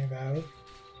talking about?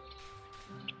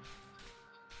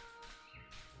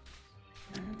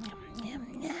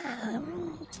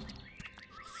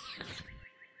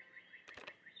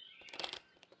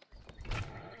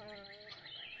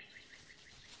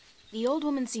 The old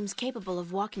woman seems capable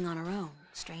of walking on her own,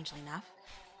 strangely enough.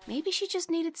 Maybe she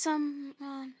just needed some,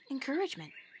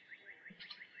 encouragement.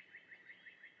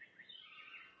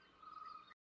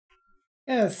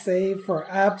 Yeah, save for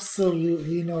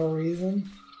absolutely no reason.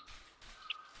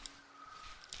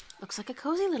 Looks like a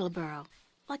cozy little burrow,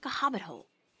 like a hobbit hole.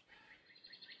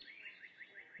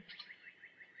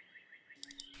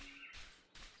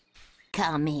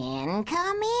 Come in,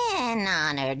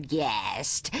 honored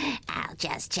guest. I'll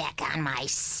just check on my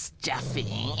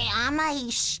stuffing. On my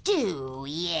stew,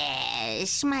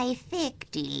 yes. My thick,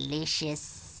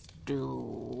 delicious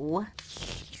stew.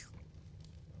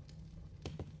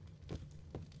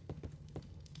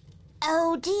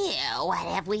 Oh dear, what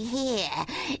have we here?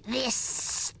 This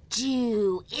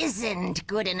stew isn't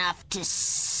good enough to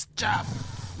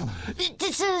stuff.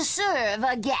 To serve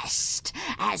a guest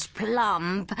as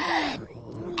plump,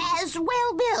 as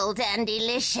well-built and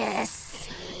delicious,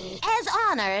 as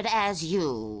honored as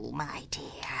you, my dear.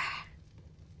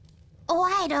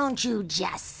 Why don't you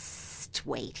just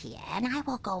wait here, and I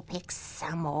will go pick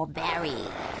some more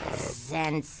berries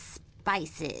and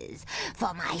spices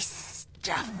for my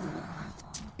stuff,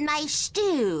 my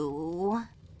stew.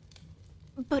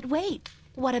 But wait,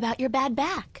 what about your bad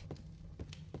back?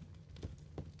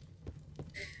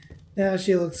 Yeah,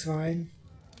 she looks fine.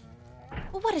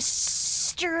 What a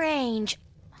strange...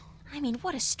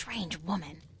 what a strange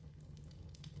woman.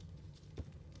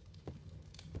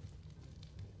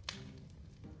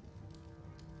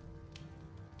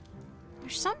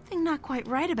 There's something not quite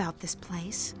right about this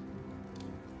place.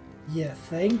 You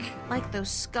think? Like those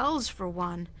skulls, for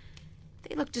one.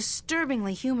 They look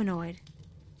disturbingly humanoid.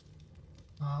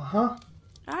 Uh-huh.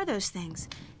 What are those things?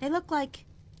 They look like...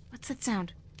 What's that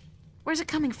sound? Where's it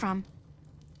coming from?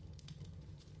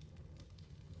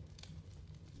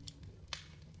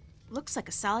 Looks like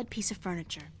a solid piece of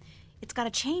furniture. It's got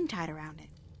a chain tied around it.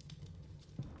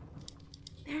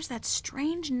 There's that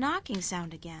strange knocking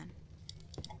sound again.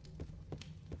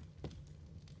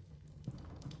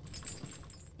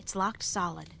 It's locked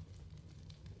solid.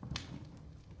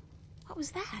 What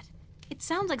was that? It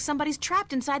sounds like somebody's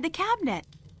trapped inside the cabinet.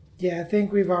 Yeah, I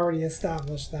think we've already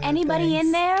established that. Anybody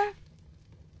in there?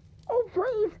 Oh,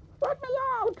 please, let me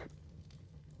out!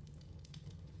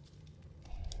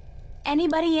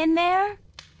 Anybody in there?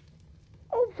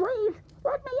 Oh, please,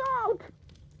 let me out!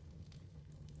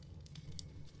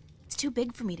 It's too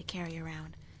big for me to carry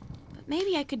around, but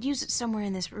maybe I could use it somewhere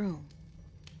in this room.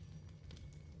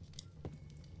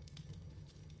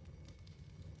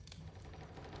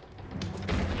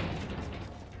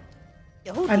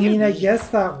 Oh, I mean, I guess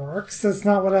that works. That's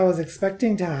not what I was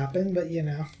expecting to happen, but you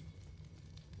know.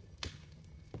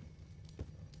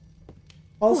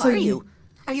 Also, who are you?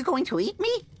 Are you going to eat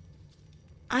me?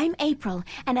 I'm April,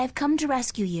 and I've come to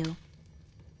rescue you.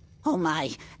 Oh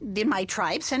my, did my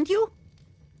tribe send you?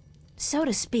 So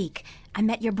to speak. I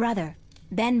met your brother,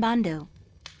 Ben Bandu.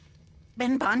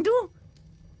 Ben Bandu?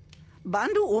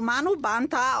 Bandu umanu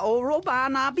banta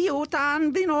orobana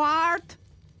biutan dinoart?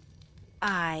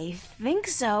 I think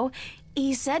so.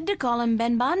 He said to call him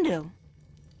Ben Bandu.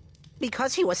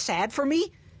 Because he was sad for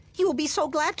me? He will be so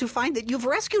glad to find that you've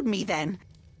rescued me then.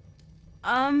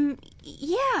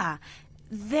 Yeah.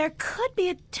 There could be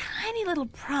a tiny little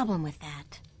problem with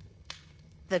that.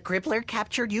 The Gribbler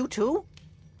captured you too?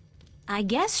 I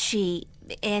guess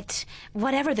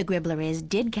whatever the Gribbler is,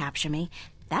 did capture me.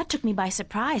 That took me by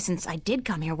surprise since I did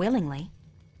come here willingly.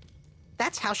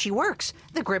 That's how she works,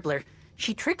 the Gribbler.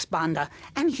 She tricks Banda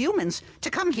and humans to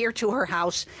come here to her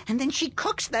house, and then she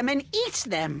cooks them and eats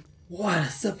them. What a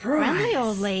surprise! Friendly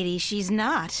old lady, she's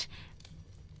not.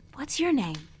 What's your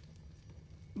name?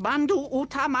 Bandu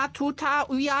utamatuta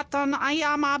uyatan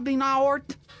ayama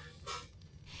binaort.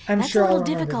 I'm That's sure a little I'll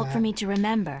remember difficult that. for me to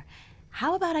remember.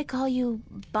 How about I call you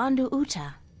Bandu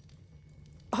Uta?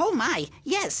 Oh my,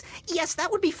 yes, that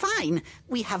would be fine.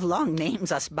 We have long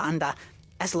names, us Banda,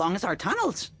 as long as our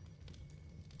tunnels.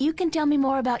 You can tell me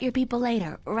more about your people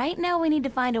later. Right now we need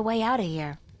to find a way out of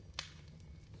here.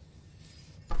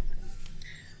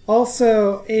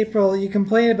 Also, April, you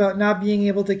complain about not being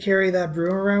able to carry that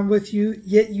broom around with you,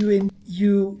 yet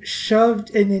you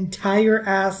shoved an entire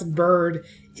ass bird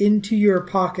into your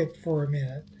pocket for a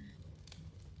minute.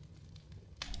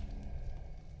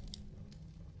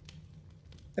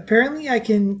 Apparently I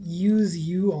can use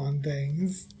you on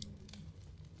things.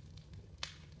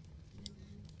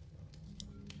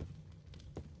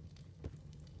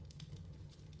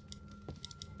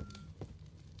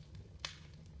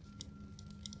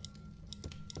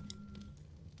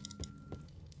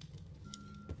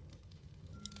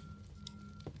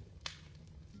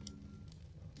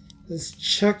 Just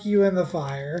chuck you in the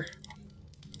fire.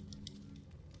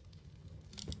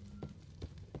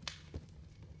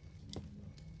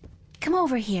 Come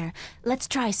over here. Let's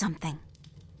try something.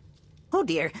 Oh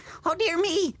dear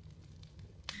me.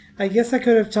 I guess I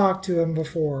could have talked to him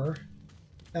before.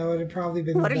 That would have probably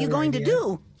been. What are you going to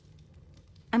do?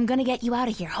 I'm gonna get you out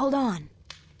of here. Hold on.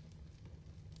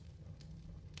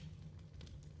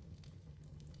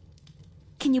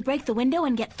 Can you break the window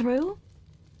and get through?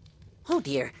 Oh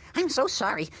dear, I'm so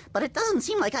sorry, but it doesn't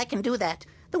seem like I can do that.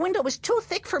 The window is too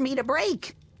thick for me to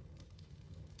break.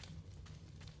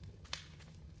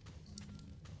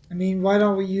 I mean, why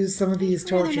don't we use some of these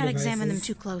torture I'd rather not devices? examine them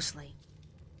too closely.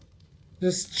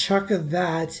 Just chuck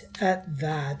that at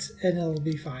that, and it'll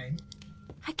be fine.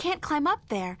 I can't climb up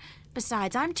there.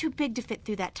 Besides, I'm too big to fit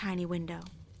through that tiny window.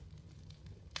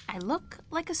 I look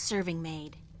like a serving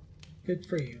maid. Good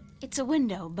for you. It's a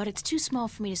window, but it's too small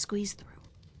for me to squeeze through.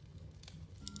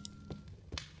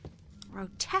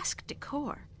 Grotesque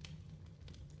decor.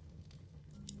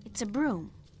 It's a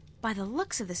broom. By the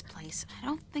looks of this place, I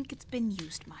don't think it's been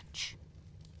used much.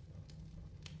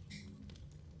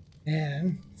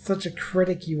 Man, such a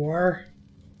critic you are.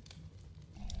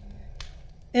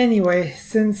 Anyway,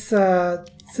 since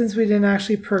we didn't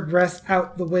actually progress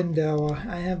out the window,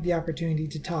 I have the opportunity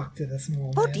to talk to this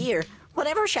mole Oh man. dear,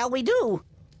 whatever shall we do?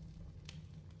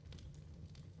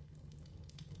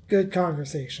 Good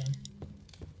conversation.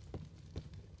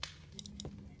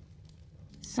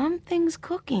 Something's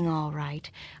cooking all right.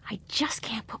 I just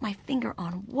can't put my finger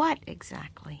on what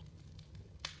exactly.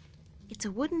 It's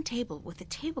a wooden table with a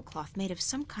tablecloth made of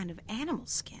some kind of animal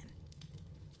skin.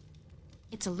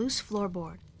 It's a loose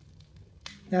floorboard.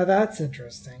 Now that's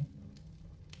interesting.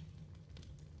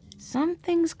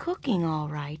 Something's cooking all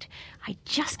right. I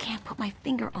just can't put my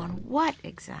finger on what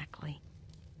exactly.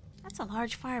 That's a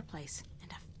large fireplace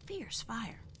and a fierce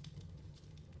fire.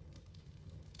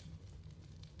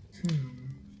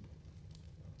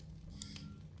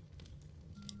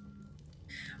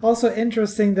 Also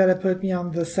interesting that it put me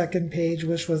on the second page,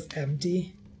 which was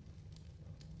empty.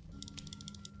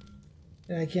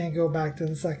 And I can't go back to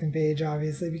the second page,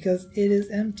 obviously, because it is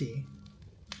empty.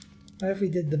 What if we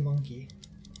did the monkey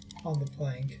on the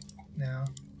plank now?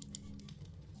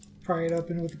 Pry it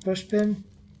open with a push pin.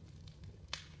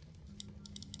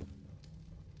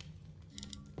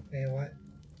 Wait, what?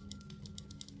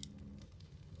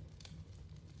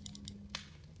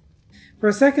 For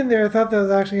a second there, I thought that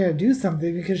was actually going to do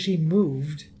something because she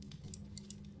moved.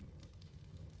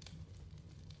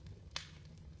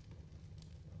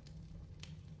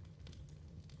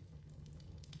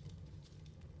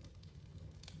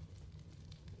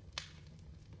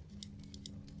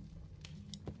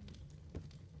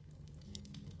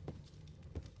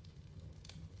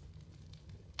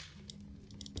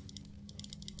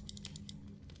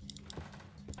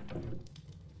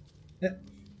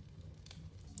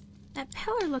 That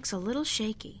pillar looks a little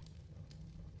shaky.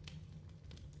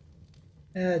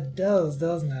 It does,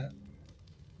 doesn't it?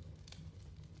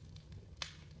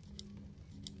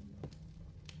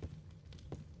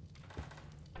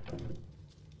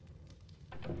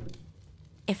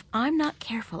 If I'm not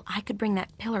careful, I could bring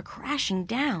that pillar crashing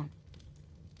down.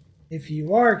 If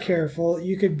you are careful,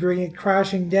 you could bring it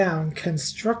crashing down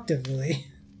constructively.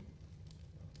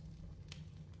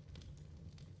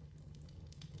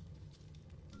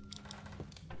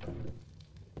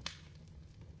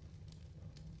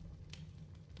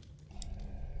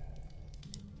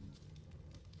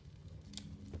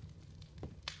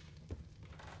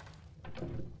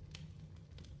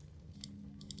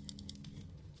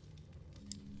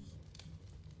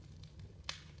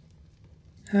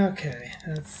 Okay,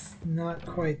 that's not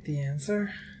quite the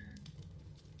answer.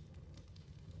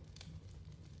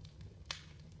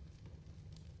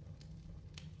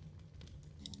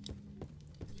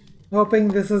 Hoping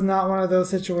this is not one of those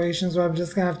situations where I'm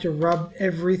just gonna have to rub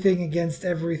everything against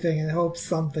everything and hope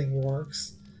something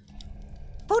works.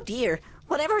 Oh dear,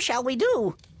 whatever shall we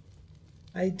do?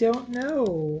 I don't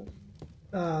know,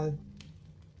 Bandai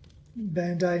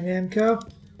Namco.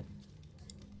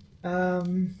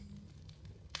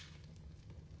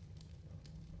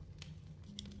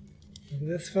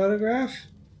 This photograph?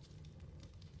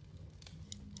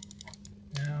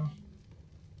 No.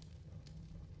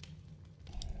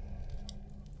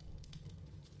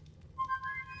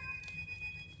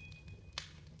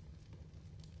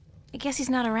 I guess he's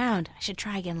not around. I should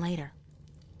try again later.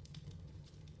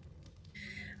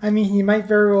 I mean, he might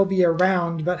very well be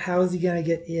around, but how is he gonna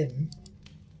get in?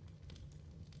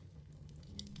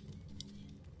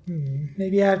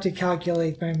 Maybe I have to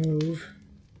calculate my move.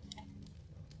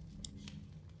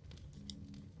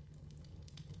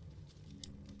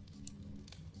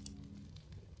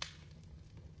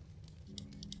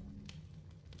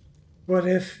 What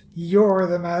if you're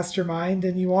the mastermind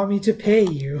and you want me to pay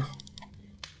you?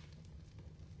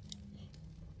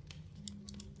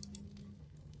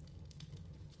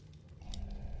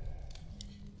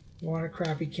 You want a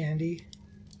crappy candy?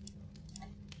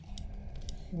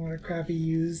 You want a crappy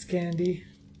used candy?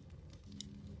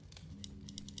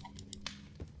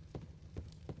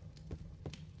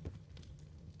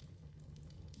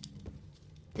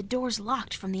 The door's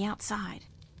locked from the outside.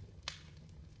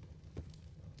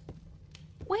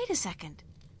 Wait a second.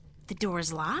 The door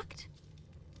is locked?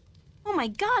 Oh my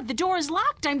god, the door is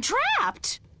locked! I'm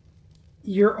trapped!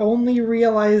 You're only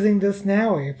realizing this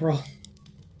now, April.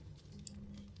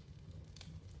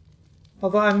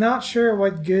 Although I'm not sure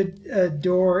what good a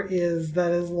door is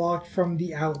that is locked from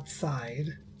the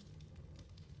outside.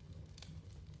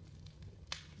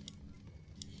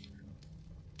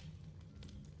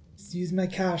 Just use my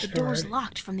cash card. The door's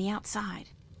locked from the outside.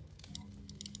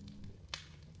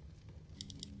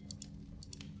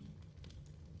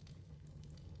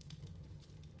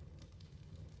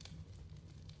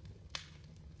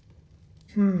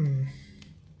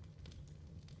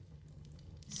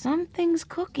 Something's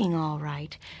cooking all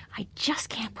right. I just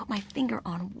can't put my finger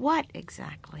on what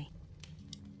exactly.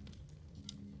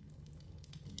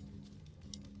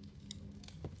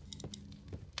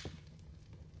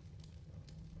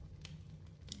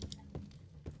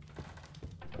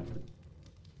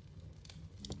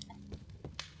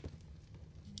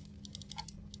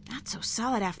 Not so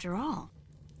solid after all.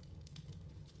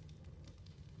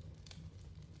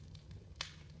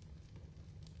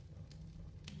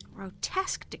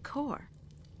 Grotesque decor.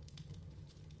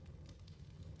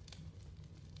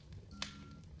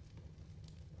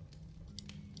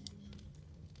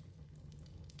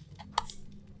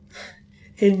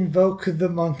 Invoke the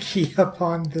monkey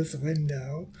upon this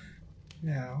window.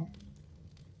 No.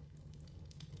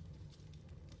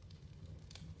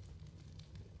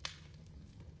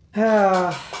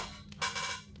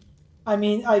 I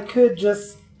mean, I could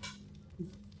just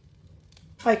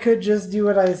I could just do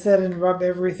what I said and rub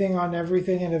everything on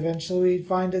everything and eventually we'd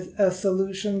find a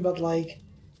solution, but like,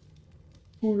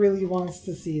 who really wants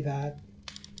to see that?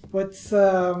 What's,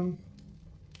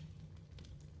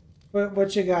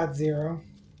 what you got, Zero?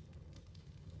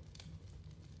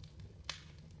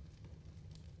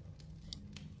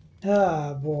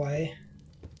 Ah, boy.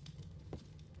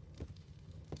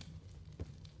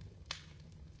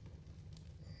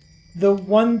 The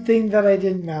one thing that I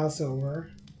didn't mouse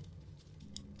over.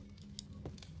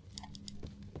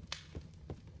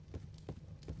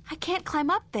 I can't climb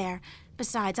up there.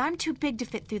 Besides, I'm too big to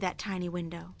fit through that tiny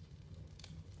window.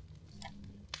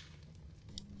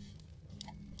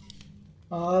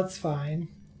 Oh, that's fine.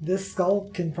 This skull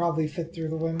can probably fit through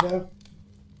the window.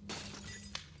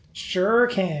 Sure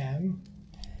can.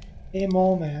 Hey,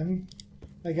 Mole Man.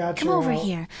 I got you. Come over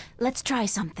here. Let's try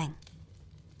something.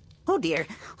 Oh dear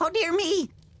me!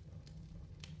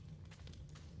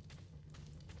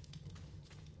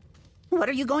 What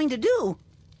are you going to do?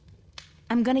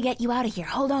 I'm gonna get you out of here.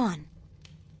 Hold on.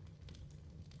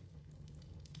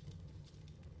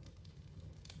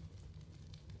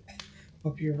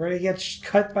 Hope you're ready to get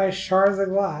cut by shards of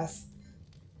glass.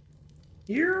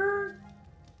 Here.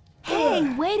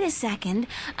 Hey, wait a second.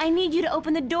 I need you to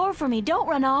open the door for me. Don't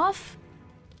run off.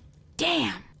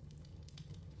 Damn.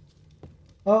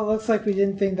 Well, it looks like we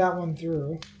didn't think that one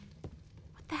through.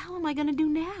 What the hell am I gonna do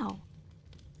now?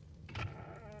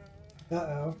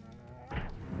 Uh-oh.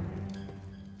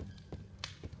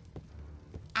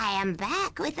 I am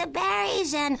back with the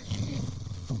berries and...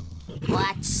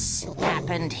 What's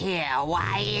happened here?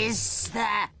 Why is the...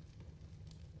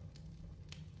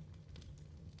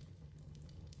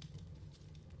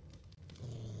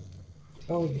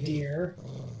 Oh dear.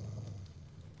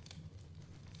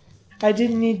 I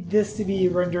didn't need this to be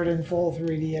rendered in full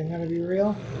 3D, I'm gonna be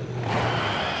real.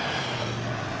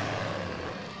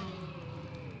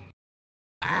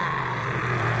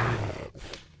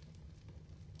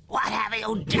 What have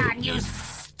you done, you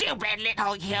stupid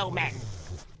little human?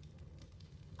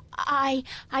 I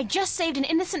just saved an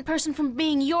innocent person from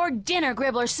being your dinner,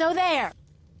 Gribbler, so there!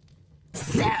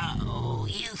 So,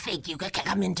 you think you could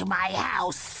come into my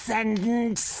house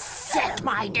and set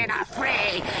my dinner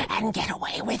free and get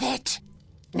away with it?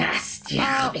 Nasty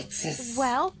hobbitses.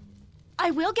 Well,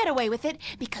 I will get away with it,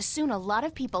 because soon a lot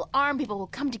of people, armed people, will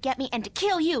come to get me and to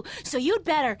kill you, so you'd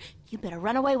better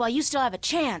run away while you still have a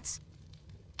chance.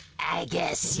 I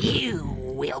guess you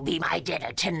will be my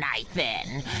dinner tonight,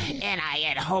 then. And I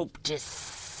had hoped to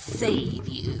save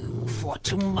you for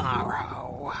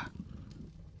tomorrow.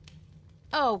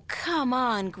 Oh, come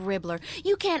on, Gribbler.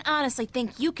 You can't honestly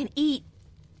think you can eat...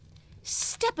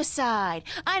 Step aside.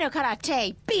 I know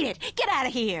karate. Beat it. Get out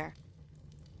of here.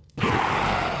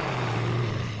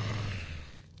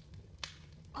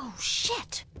 Oh,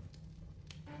 shit.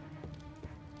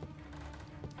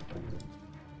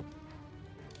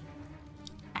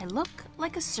 I look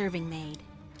like a serving maid.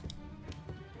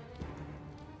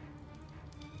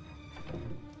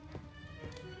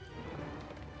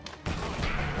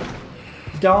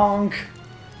 Donk.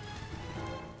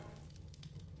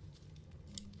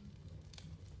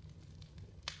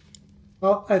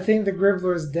 Well, I think the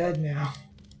Gribbler's dead now.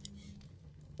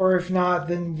 Or if not,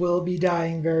 then will be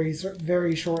dying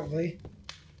very shortly.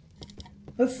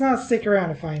 Let's not stick around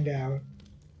to find out.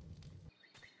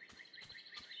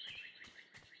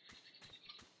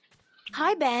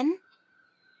 Hi, Ben.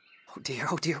 Oh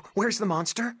dear, where's the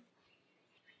monster?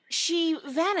 She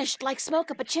vanished like smoke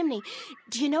up a chimney.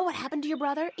 Do you know what happened to your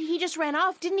brother? He just ran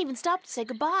off, didn't even stop to say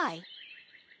goodbye.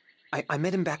 I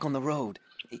met him back on the road.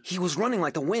 He was running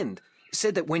like the wind.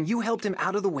 Said that when you helped him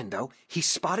out of the window, he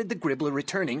spotted the Gribbler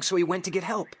returning, so he went to get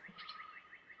help.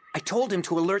 I told him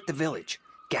to alert the village,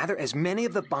 gather as many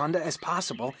of the Banda as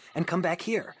possible, and come back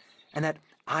here, and that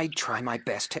I'd try my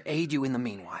best to aid you in the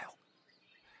meanwhile.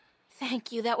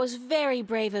 Thank you, that was very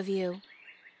brave of you.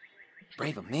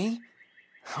 Brave of me?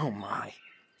 Oh my.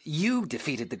 You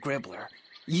defeated the Gribbler.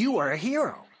 You are a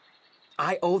hero.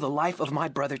 I owe the life of my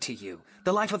brother to you,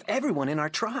 the life of everyone in our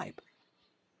tribe.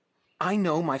 I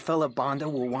know my fellow Banda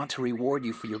will want to reward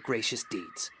you for your gracious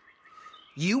deeds.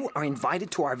 You are invited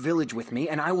to our village with me,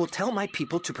 and I will tell my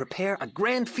people to prepare a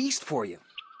grand feast for you.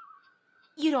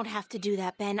 You don't have to do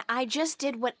that, Ben. I just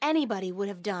did what anybody would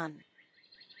have done.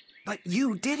 But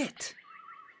you did it.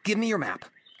 Give me your map,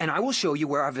 and I will show you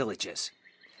where our village is.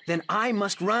 Then I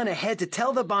must run ahead to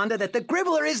tell the Banda that the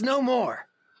Gribbler is no more.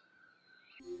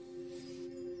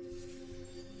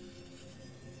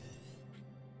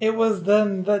 It was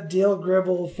then that Dale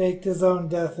Gribble faked his own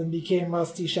death and became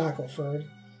Rusty Shackleford.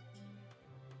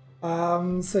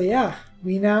 So yeah,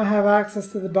 we now have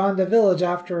access to the Banda village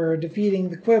after defeating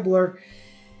the Quibbler,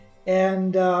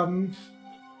 and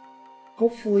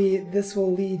hopefully this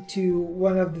will lead to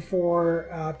one of the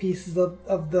 4 pieces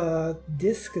of the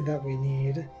disc that we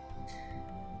need.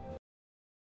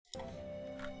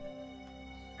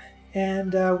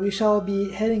 And we shall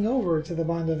be heading over to the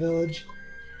Banda village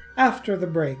after the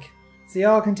break. So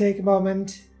y'all can take a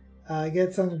moment,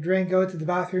 get something to drink, go to the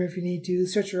bathroom if you need to,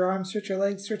 stretch your arms, stretch your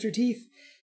legs, stretch your teeth.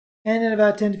 And in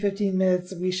about 10 to 15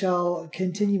 minutes, we shall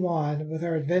continue on with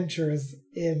our adventures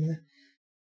in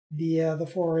the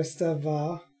forest of,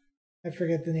 I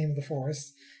forget the name of the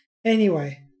forest.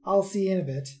 Anyway, I'll see you in a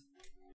bit.